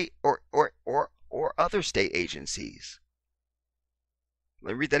the state or other state agencies.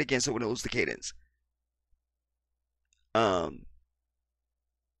 Let me read that again so we don't lose the cadence. In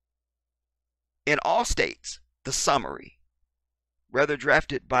all states, the summary, whether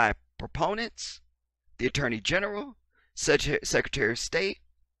drafted by proponents, the Attorney General, Secretary of State,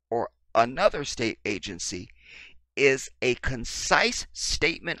 or another state agency, is a concise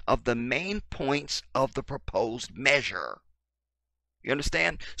statement of the main points of the proposed measure. You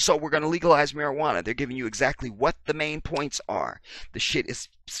understand? So we're going to legalize marijuana. They're giving you exactly what the main points are. The shit is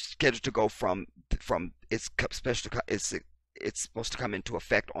scheduled to go from it's special. It's supposed to come into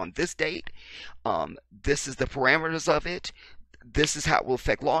effect on this date. This is the parameters of it. This is how it will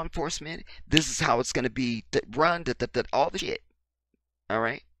affect law enforcement. This is how it's going to be run. All the shit. All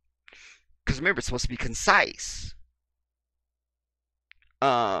right. Because remember, it's supposed to be concise.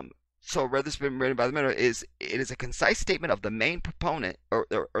 So rather it's been written by the middle is it is a concise statement of the main proponent or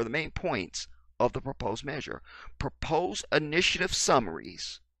the main points of the proposed measure. Proposed initiative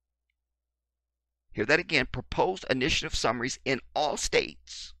summaries. Hear that again. Proposed initiative summaries in all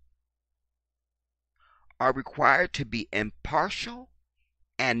states are required to be impartial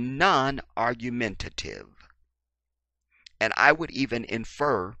and non-argumentative. And I would even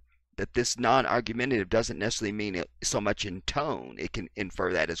infer that this non-argumentative doesn't necessarily mean it so much in tone. It can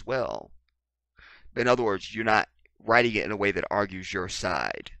infer that as well. But in other words, you're not writing it in a way that argues your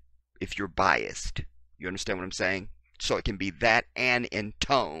side if you're biased. You understand what I'm saying? So it can be that and in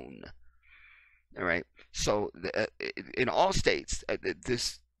tone. All right. So in all states,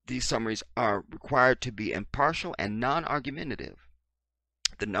 these summaries are required to be impartial and non-argumentative.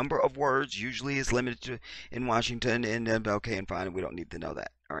 The number of words usually is limited to in Washington, and okay, and fine, we don't need to know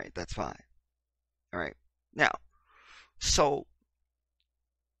that. All right, that's fine. All right. Now, so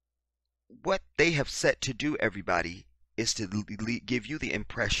what they have set to do, everybody, is to give you the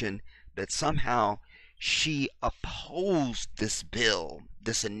impression that somehow she opposed this bill,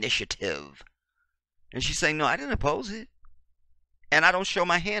 this initiative. And she's saying, no, I didn't oppose it. And I don't show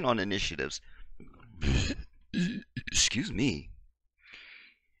my hand on initiatives. Excuse me.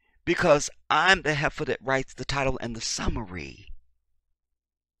 Because I'm the heifer that writes the title and the summary.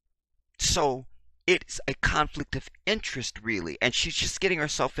 So it's a conflict of interest, really. And she's just getting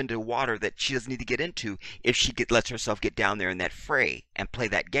herself into water that she doesn't need to get into if she lets herself get down there in that fray and play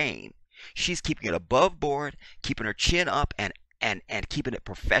that game. She's keeping it above board, keeping her chin up, and keeping it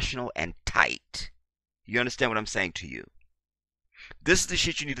professional and tight. You understand what I'm saying to you? This is the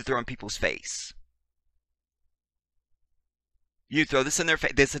shit you need to throw in people's face. You throw this in their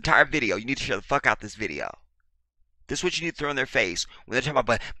face. This entire video, you need to shut the fuck out this video. This is what you need to throw in their face when they're talking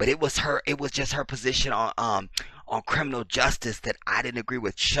about. But it was her. It was just her position on criminal justice that I didn't agree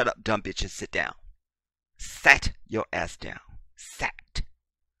with. Shut up, dumb bitch, and sit down. Sat your ass down. Sat.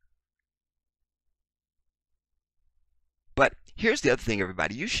 But here's the other thing,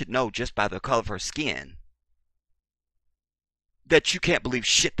 everybody. You should know just by the color of her skin that you can't believe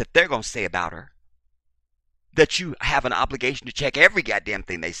shit that they're gonna say about her. That you have an obligation to check every goddamn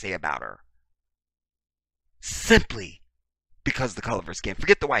thing they say about her. Simply because of the color of her skin.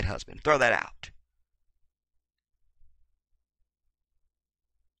 Forget the white husband. Throw that out.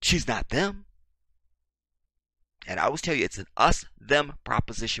 She's not them. And I always tell you, it's an us-them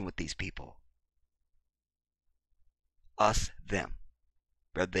proposition with these people. Us-them.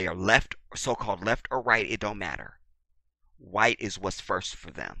 Whether they are left or so-called left or right, it don't matter. White is what's first for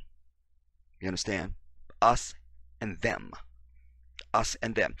them. You understand? Us and them. Us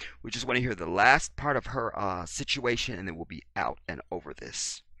and them. We just want to hear the last part of her situation, and then we'll be out and over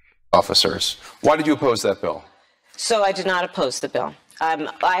this. Officers. Why did you oppose that bill? So I did not oppose the bill.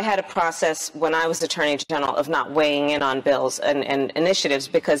 I had a process when I was Attorney General of not weighing in on bills and initiatives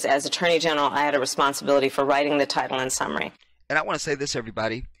because as Attorney General, I had a responsibility for writing the title and summary. And I want to say this,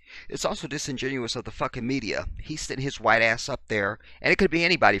 everybody. It's also disingenuous of the fucking media. He's sitting his white ass up there, and it could be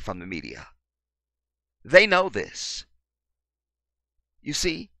anybody from the media. They know this. You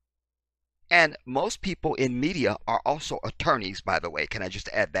see? And most people in media are also attorneys, by the way. Can I just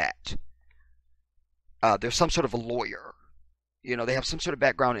add that? They're some sort of a lawyer. You know, they have some sort of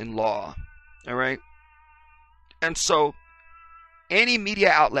background in law. All right? And so, any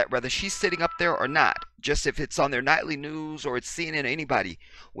media outlet, whether she's sitting up there or not, just if it's on their nightly news or it's CNN or anybody,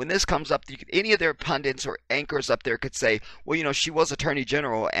 when this comes up, any of their pundits or anchors up there could say, well, you know, she was Attorney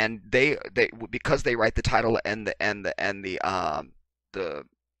General, and they because they write the title and the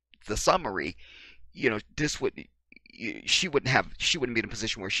summary, you know, she wouldn't be in a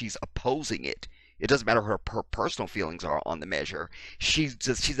position where she's opposing it. It doesn't matter what her personal feelings are on the measure. She's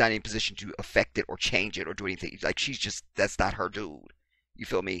not in a position to affect it or change it or do anything. Like that's not her dude. You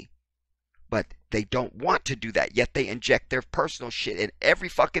feel me? But they don't want to do that. Yet they inject their personal shit in every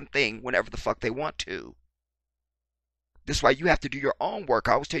fucking thing whenever the fuck they want to. This is why you have to do your own work.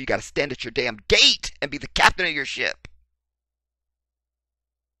 I always tell you, you got to stand at your damn gate and be the captain of your ship.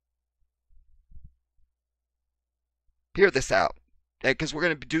 Hear this out. Because we're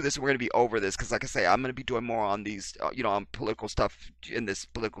going to do this and we're going to be over this. Because like I say, I'm going to be doing more on these, on political stuff in this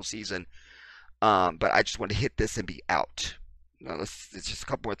political season. But I just want to hit this and be out. No, it's just a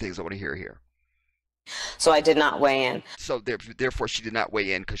couple more things I want to hear here. So I did not weigh in. So therefore, she did not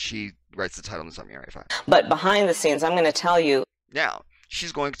weigh in because she writes the title in the summary. All right, fine. But behind the scenes, I'm going to tell you. Now,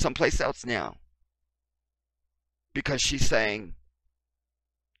 she's going someplace else now. Because she's saying,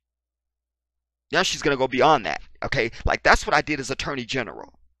 now she's going to go beyond that. Okay? Like, that's what I did as Attorney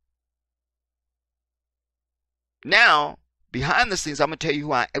General. Now, behind the scenes, I'm going to tell you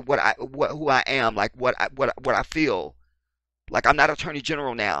who I am, like what I feel. Like, I'm not Attorney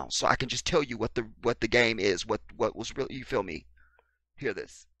General now, so I can just tell you what the game is, what was really, you feel me? Hear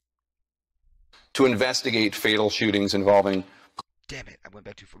this. To investigate fatal shootings involving, damn it, I went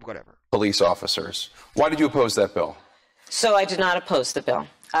back to whatever. Police officers. Why did you oppose that bill? So I did not oppose the bill.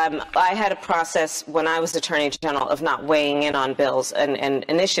 I had a process when I was Attorney General of not weighing in on bills and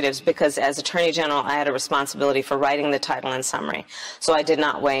initiatives because as Attorney General, I had a responsibility for writing the title and summary. So I did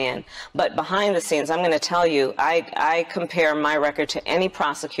not weigh in. But behind the scenes, I'm going to tell you, I compare my record to any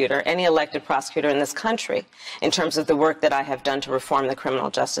prosecutor, any elected prosecutor in this country in terms of the work that I have done to reform the criminal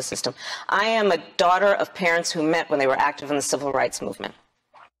justice system. I am a daughter of parents who met when they were active in the civil rights movement.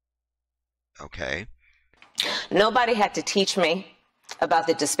 Okay. Nobody had to teach me about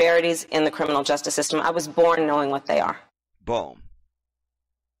the disparities in the criminal justice system. I was born knowing what they are. Boom.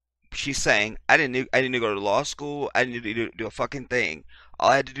 She's saying, I didn't go to law school. I didn't need to do a fucking thing. All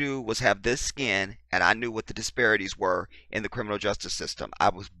I had to do was have this skin, and I knew what the disparities were in the criminal justice system. I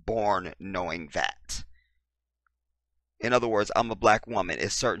was born knowing that. In other words, I'm a black woman.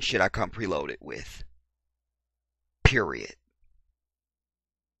 It's certain shit I come preloaded with. Period.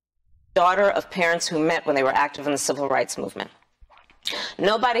 Daughter of parents who met when they were active in the civil rights movement.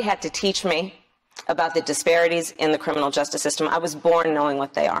 Nobody had to teach me about the disparities in the criminal justice system. I was born knowing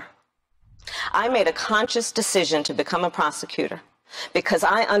what they are. I made a conscious decision to become a prosecutor because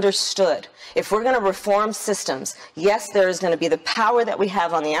I understood if we're going to reform systems, yes, there is going to be the power that we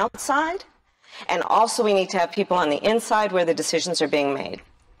have on the outside, and also we need to have people on the inside where the decisions are being made.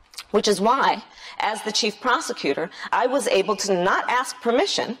 Which is why, as the chief prosecutor, I was able to not ask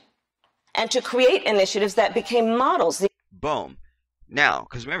permission and to create initiatives that became models. Boom. Now,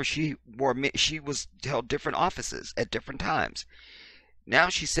 because remember, she was held different offices at different times. Now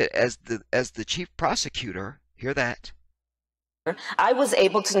she said, as the chief prosecutor, hear that? I was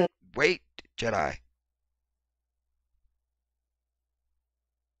able to wait, Jedi.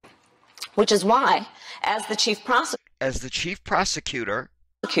 Which is why, as the chief prosecutor,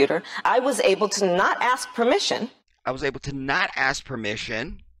 I was able to not ask permission.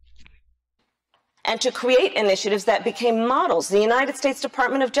 And to create initiatives that became models. The United States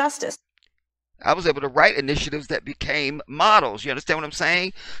Department of Justice. I was able to write initiatives that became models. You understand what I'm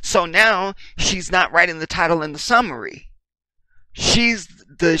saying? So now she's not writing the title and the summary. She's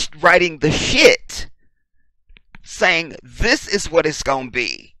writing the shit. Saying this is what it's going to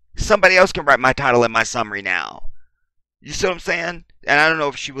be. Somebody else can write my title and my summary now. You see what I'm saying? And I don't know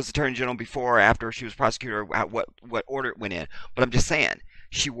if she was Attorney General before or after she was prosecutor, or what order it went in. But I'm just saying,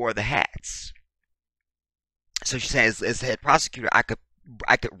 she wore the hats. So she says, as head prosecutor, I could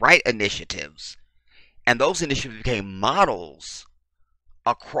write initiatives, and those initiatives became models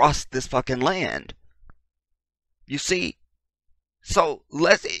across this fucking land. You see? So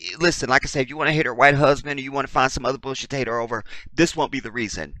listen. Like I said, if you want to hate her white husband, or you want to find some other bullshit to hate her over, this won't be the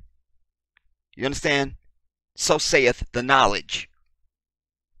reason. You understand? So saith the knowledge.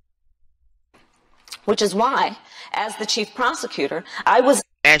 Which is why, as the chief prosecutor, I was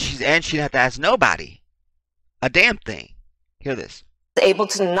and she didn't have to ask nobody a damn thing. Hear this. Able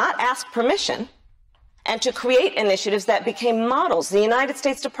to not ask permission and to create initiatives that became models. The United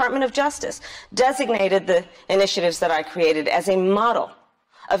States Department of Justice designated the initiatives that I created as a model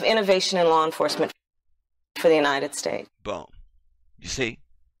of innovation in law enforcement for the United States. Boom. You see?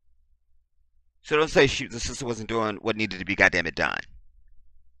 So don't say the sister wasn't doing what needed to be goddamn it done.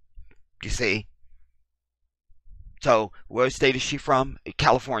 You see? So, what state is she from?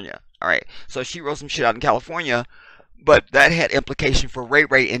 California. Alright, so she wrote some shit out in California, but that had implication for Ray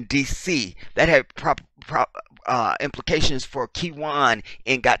Ray in D.C. That had implications for Kiwan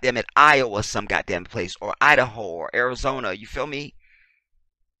in goddamn it Iowa, some goddamn place, or Idaho, or Arizona. You feel me?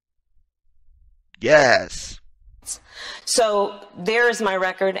 Yes. So there is my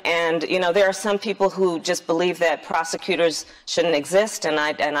record, and there are some people who just believe that prosecutors shouldn't exist, and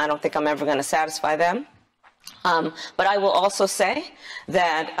I don't think I'm ever going to satisfy them. But I will also say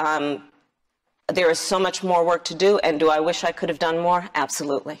that there is so much more work to do, and do I wish I could have done more?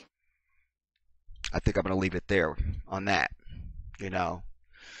 Absolutely. I think I'm going to leave it there on that,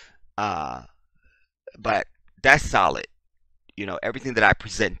 but that's solid. Everything that I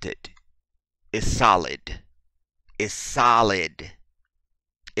presented is solid. is solid.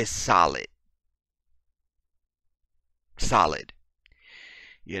 Is solid. Solid.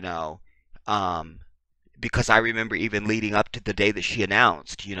 You know, um, because I remember even leading up to the day that she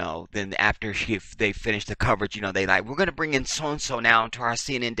announced, then after they finished the coverage, they like, we're gonna bring in so and so now to our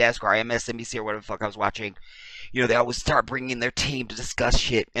CNN desk or our MSNBC or whatever the fuck I was watching. They always start bringing in their team to discuss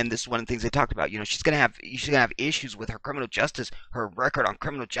shit, and this is one of the things they talked about. She's gonna have issues with her criminal justice, her record on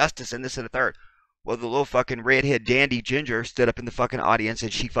criminal justice, and this and the third. Well, the little fucking redhead dandy ginger stood up in the fucking audience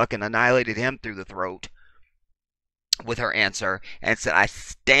and she fucking annihilated him through the throat with her answer and said, I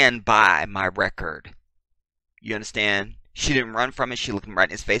stand by my record. You understand? She didn't run from it. She looked him right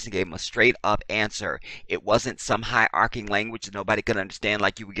in his face and gave him a straight up answer. It wasn't some high arcing language that nobody could understand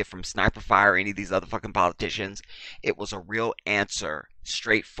like you would get from Sniper Fire or any of these other fucking politicians. It was a real answer.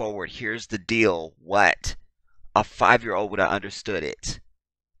 Straightforward. Here's the deal. What? A 5-year-old would have understood it.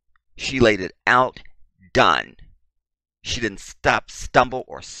 She laid it out. Done. She didn't stop, stumble,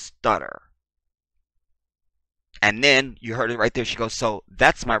 or stutter. And then you heard it right there. She goes, so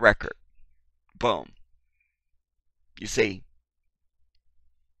that's my record. Boom. You see?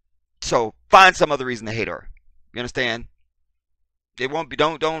 So find some other reason to hate her. You understand? It won't be.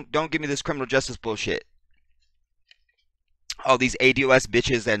 Don't give me this criminal justice bullshit. All these ADOS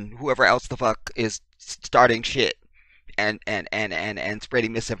bitches and whoever else the fuck is starting shit and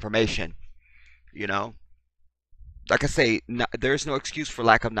spreading misinformation. Like I say, there's no excuse for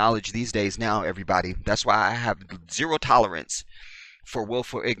lack of knowledge these days now, everybody. That's why I have zero tolerance for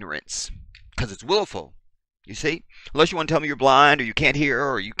willful ignorance. Because it's willful. You see? Unless you want to tell me you're blind or you can't hear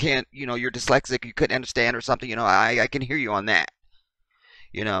or you can't, you're dyslexic, you couldn't understand or something, I can hear you on that.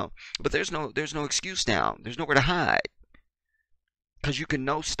 But there's no excuse now. There's nowhere to hide. Because you can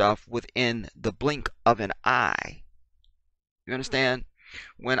know stuff within the blink of an eye. You understand?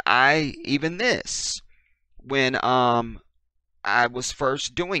 When I was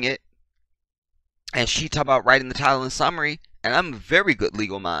first doing it, and she talked about writing the title and summary, and I'm a very good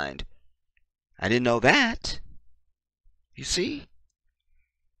legal mind. I didn't know that. You see?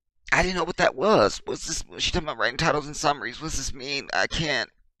 I didn't know what that was. What's this? She talking about writing titles and summaries. What's this mean? I can't.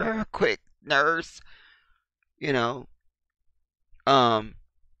 Quick, nurse.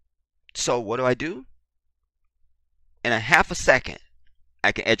 So what do? In a half a second,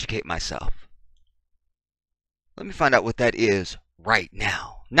 I can educate myself. Let me find out what that is right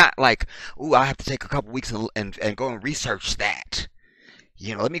now. Not like, ooh, I have to take a couple weeks and go and research that.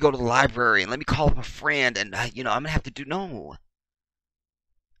 Let me go to the library and let me call up a friend and, I'm going to have to do, no.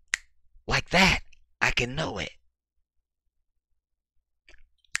 Like that, I can know it.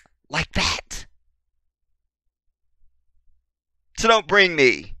 Like that. So don't bring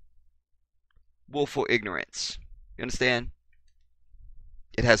me willful ignorance. You understand?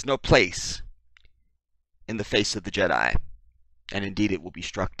 It has no place in the face of the Jedi. And indeed it will be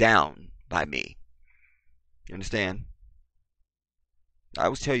struck down by me. You understand? I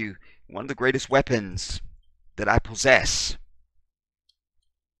always tell you, one of the greatest weapons that I possess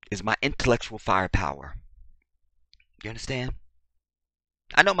is my intellectual firepower. You understand?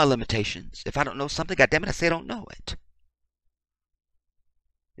 I know my limitations. If I don't know something, goddammit, I say I don't know it.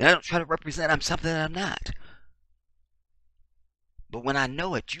 And I don't try to represent I'm something that I'm not. But when I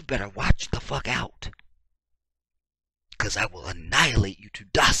know it, you better watch the fuck out. Because I will annihilate you to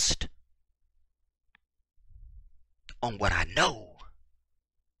dust on what I know.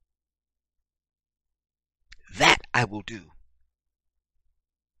 That I will do.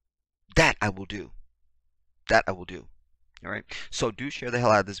 That I will do. That I will do. Alright? So do share the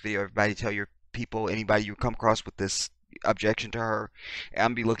hell out of this video, everybody. Tell your people, anybody you come across with this objection to her. I'm going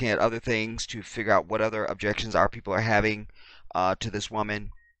to be looking at other things to figure out what other objections our people are having to this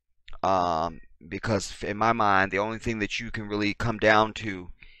woman. Because in my mind, the only thing that you can really come down to,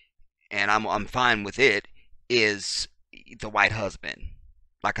 and I'm fine with it, is the white husband.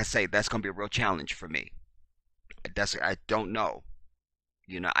 Like I say, that's going to be a real challenge for me. I don't know.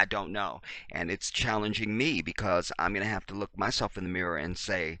 I don't know. And it's challenging me because I'm going to have to look myself in the mirror and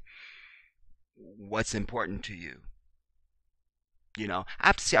say, what's important to you? I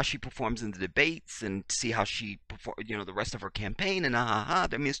have to see how she performs in the debates and see how she perform, the rest of her campaign and I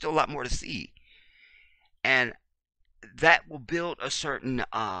mean, there's still a lot more to see. And that will build a certain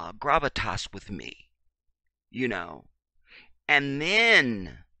gravitas with me, And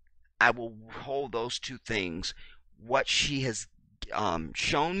then I will hold those two things, what she has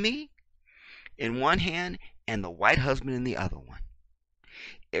shown me in one hand and the white husband in the other one.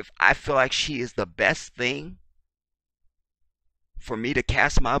 If I feel like she is the best thing for me to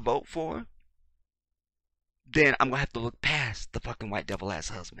cast my vote for, then I'm going to have to look past the fucking white devil ass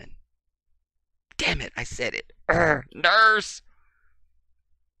husband. Damn it, I said it. Nurse.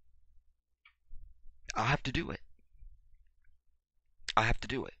 I'll have to do it. I'll have to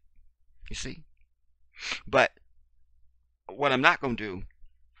do it. You see? But what I'm not going to do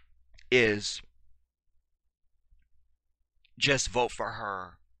is just vote for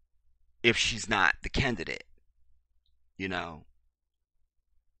her if she's not the candidate. You know?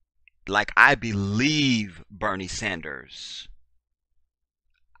 Like, I believe Bernie Sanders.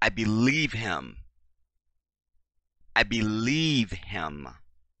 I believe him. I believe him.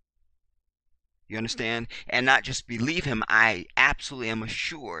 You understand? And not just believe him, I absolutely am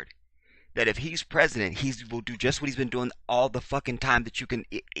assured that if he's president, he will do just what he's been doing all the fucking time that you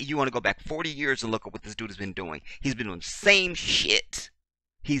want to go back 40 years and look at what this dude has been doing. He's been doing the same shit.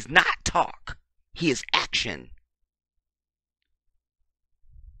 He's not talk. He is action.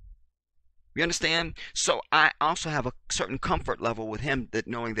 You understand? So I also have a certain comfort level with him, that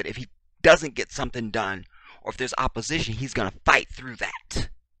knowing that if he doesn't get something done, or if there's opposition, he's going to fight through that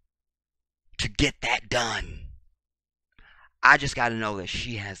to get that done. I just got to know that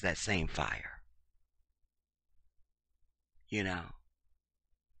she has that same fire. You know?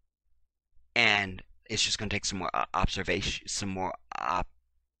 And it's just going to take some more observations,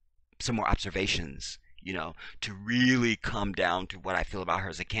 you know, to really come down to what I feel about her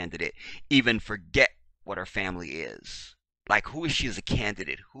as a candidate. Even forget what her family is. Like, who is she as a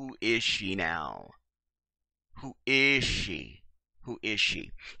candidate? Who is she now? Who is she? Who is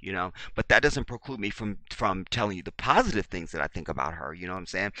she? You know, but that doesn't preclude me from telling you the positive things that I think about her. You know what I'm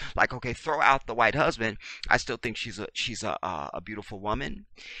saying? Like, okay, throw out the white husband. I still think she's a beautiful woman.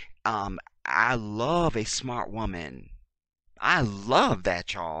 I love a smart woman. I love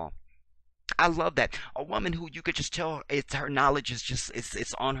that, y'all. I love that. A woman who you could just tell it's her knowledge is just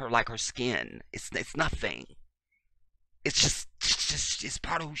it's on her like her skin. It's nothing. It's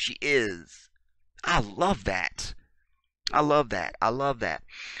part of who she is. I love that. I love that. I love that.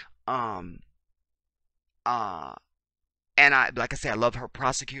 Um, and like I say, I love her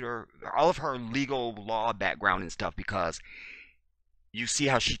prosecutor, all of her legal law background and stuff, because you see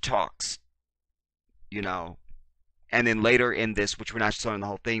how she talks, you know. And then later in this, which we're not showing the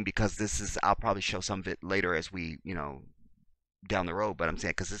whole thing because I'll probably show some of it later as we, you know, down the road. But I'm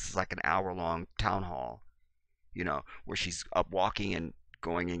saying, because this is like an hour-long town hall, you know, where she's up walking and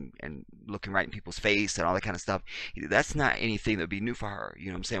going and looking right in people's face and all that kind of stuff. That's not anything that would be new for her. You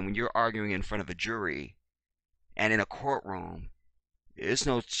know what I'm saying? When you're arguing in front of a jury and in a courtroom, there's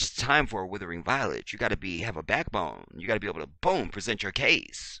no time for a withering violet. You got to have a backbone. You got to be able to, boom, present your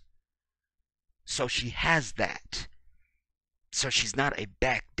case. So she has that. So she's not a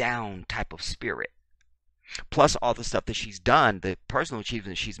back down type of spirit. Plus all the stuff that she's done, the personal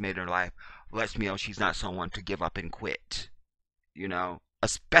achievements she's made in her life, lets me know she's not someone to give up and quit. You know,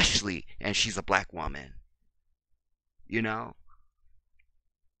 especially, and she's a black woman. You know?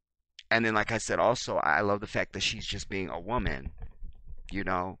 And then, like I said, also, I love the fact that she's just being a woman. You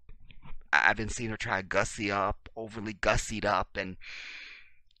know? I've been seeing her try to gussy up, overly gussied up, and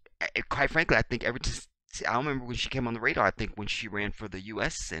quite frankly, I think I don't remember when she came on the radar. I think when she ran for the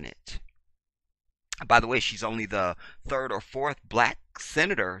U.S. Senate. By the way, she's only the third or fourth black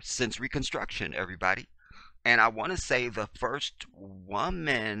senator since Reconstruction, everybody. And I want to say the first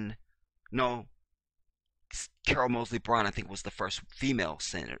woman, no, Carol Moseley Braun, I think, was the first female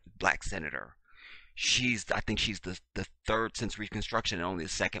black senator. I think she's the third since Reconstruction and only the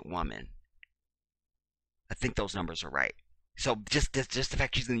second woman. I think those numbers are right. So just the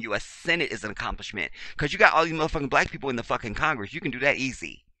fact she's in the U.S. Senate is an accomplishment. Because you got all these motherfucking black people in the fucking Congress. You can do that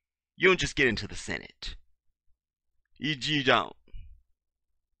easy. You don't just get into the Senate. You don't.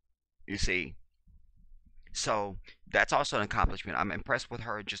 You see? So that's also an accomplishment. I'm impressed with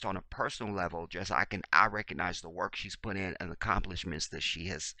her just on a personal level. I recognize the work she's put in and the accomplishments that she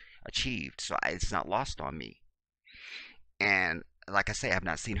has achieved. So it's not lost on me. And like I say, I've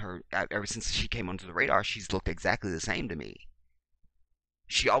not seen her ever since she came onto the radar. She's looked exactly the same to me.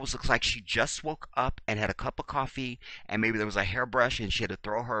 She always looks like she just woke up and had a cup of coffee, and maybe there was a hairbrush, and she had to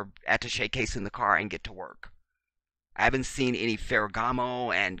throw her attaché case in the car and get to work. I haven't seen any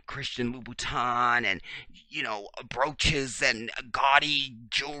Ferragamo and Christian Louboutin and, you know, brooches and gaudy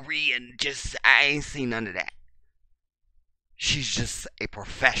jewelry, and I ain't seen none of that. She's just a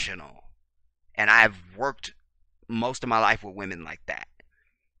professional. And I've worked most of my life with women like that.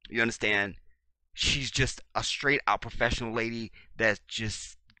 You understand? She's just a straight out professional lady that's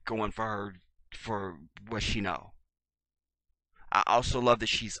just going for what she know. I also love that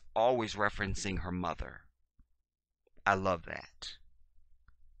she's always referencing her mother. I love that.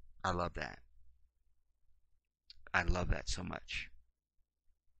 I love that. I love that so much.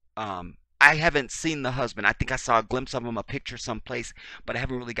 I haven't seen the husband. I think I saw a glimpse of him, a picture someplace, but I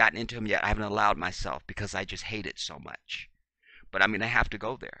haven't really gotten into him yet. I haven't allowed myself because I just hate it so much. But I'm gonna have to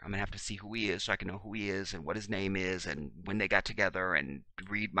go there. I'm gonna have to see who he is so I can know who he is and what his name is and when they got together and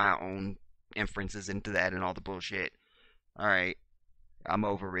read my own inferences into that and all the bullshit. All right, I'm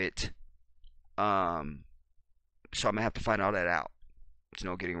over it. Um, so I'm gonna have to find all that out. There's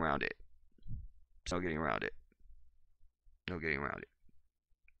no getting around it. There's no getting around it. No getting around it.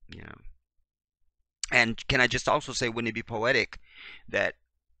 You know. And can I just also say, wouldn't it be poetic that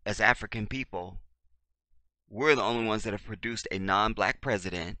as African people, we're the only ones that have produced a non-black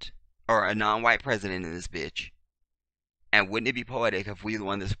president or a non-white president in this bitch? And wouldn't it be poetic if we the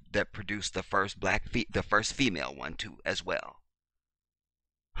one that produced the first the first female one too as well?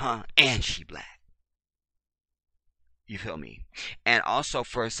 Huh? And she black. You feel me? And also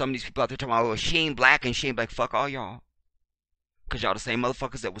for some of these people out there talking about, well, she ain't black and she ain't black. Fuck all y'all. Because y'all the same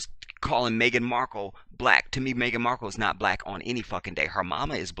motherfuckers that was calling Meghan Markle black. To me, Meghan Markle is not black on any fucking day. Her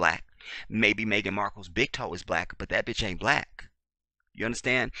mama is black. Maybe Meghan Markle's big toe is black, but that bitch ain't black. You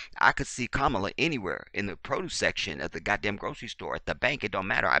understand? I could see Kamala anywhere in the produce section at the goddamn grocery store, at the bank. It don't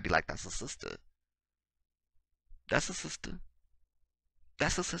matter. I'd be like, that's a sister. That's a sister.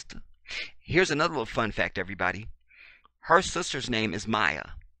 That's a sister. Here's another little fun fact, everybody. Her sister's name is Maya.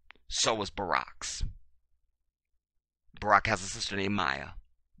 So was Barack's. Barack has a sister named Maya.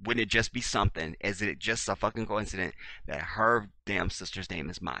 Wouldn't it just be something? Is it just a fucking coincidence that her damn sister's name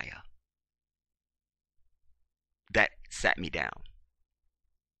is Maya? That sat me down.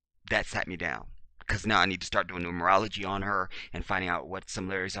 That sat me down. Because now I need to start doing numerology on her and finding out what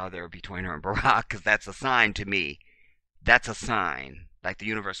similarities are there between her and Barack. Because that's a sign to me. That's a sign. Like the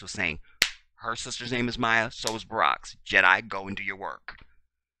universe was saying, her sister's name is Maya, so is Barack's. Jedi, go and do your work.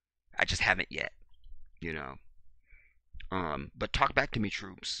 I just haven't yet. You know. But talk back to me,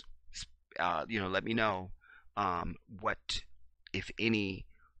 troops. Let me know what, if any,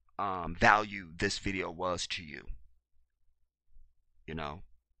 value this video was to you. You know,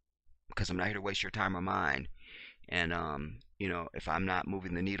 because I'm not here to waste your time or mine. And if I'm not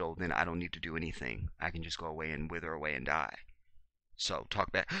moving the needle, then I don't need to do anything. I can just go away and wither away and die. So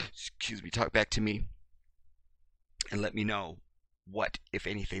talk back to me, and let me know what, if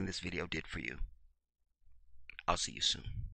anything, this video did for you. I'll see you soon.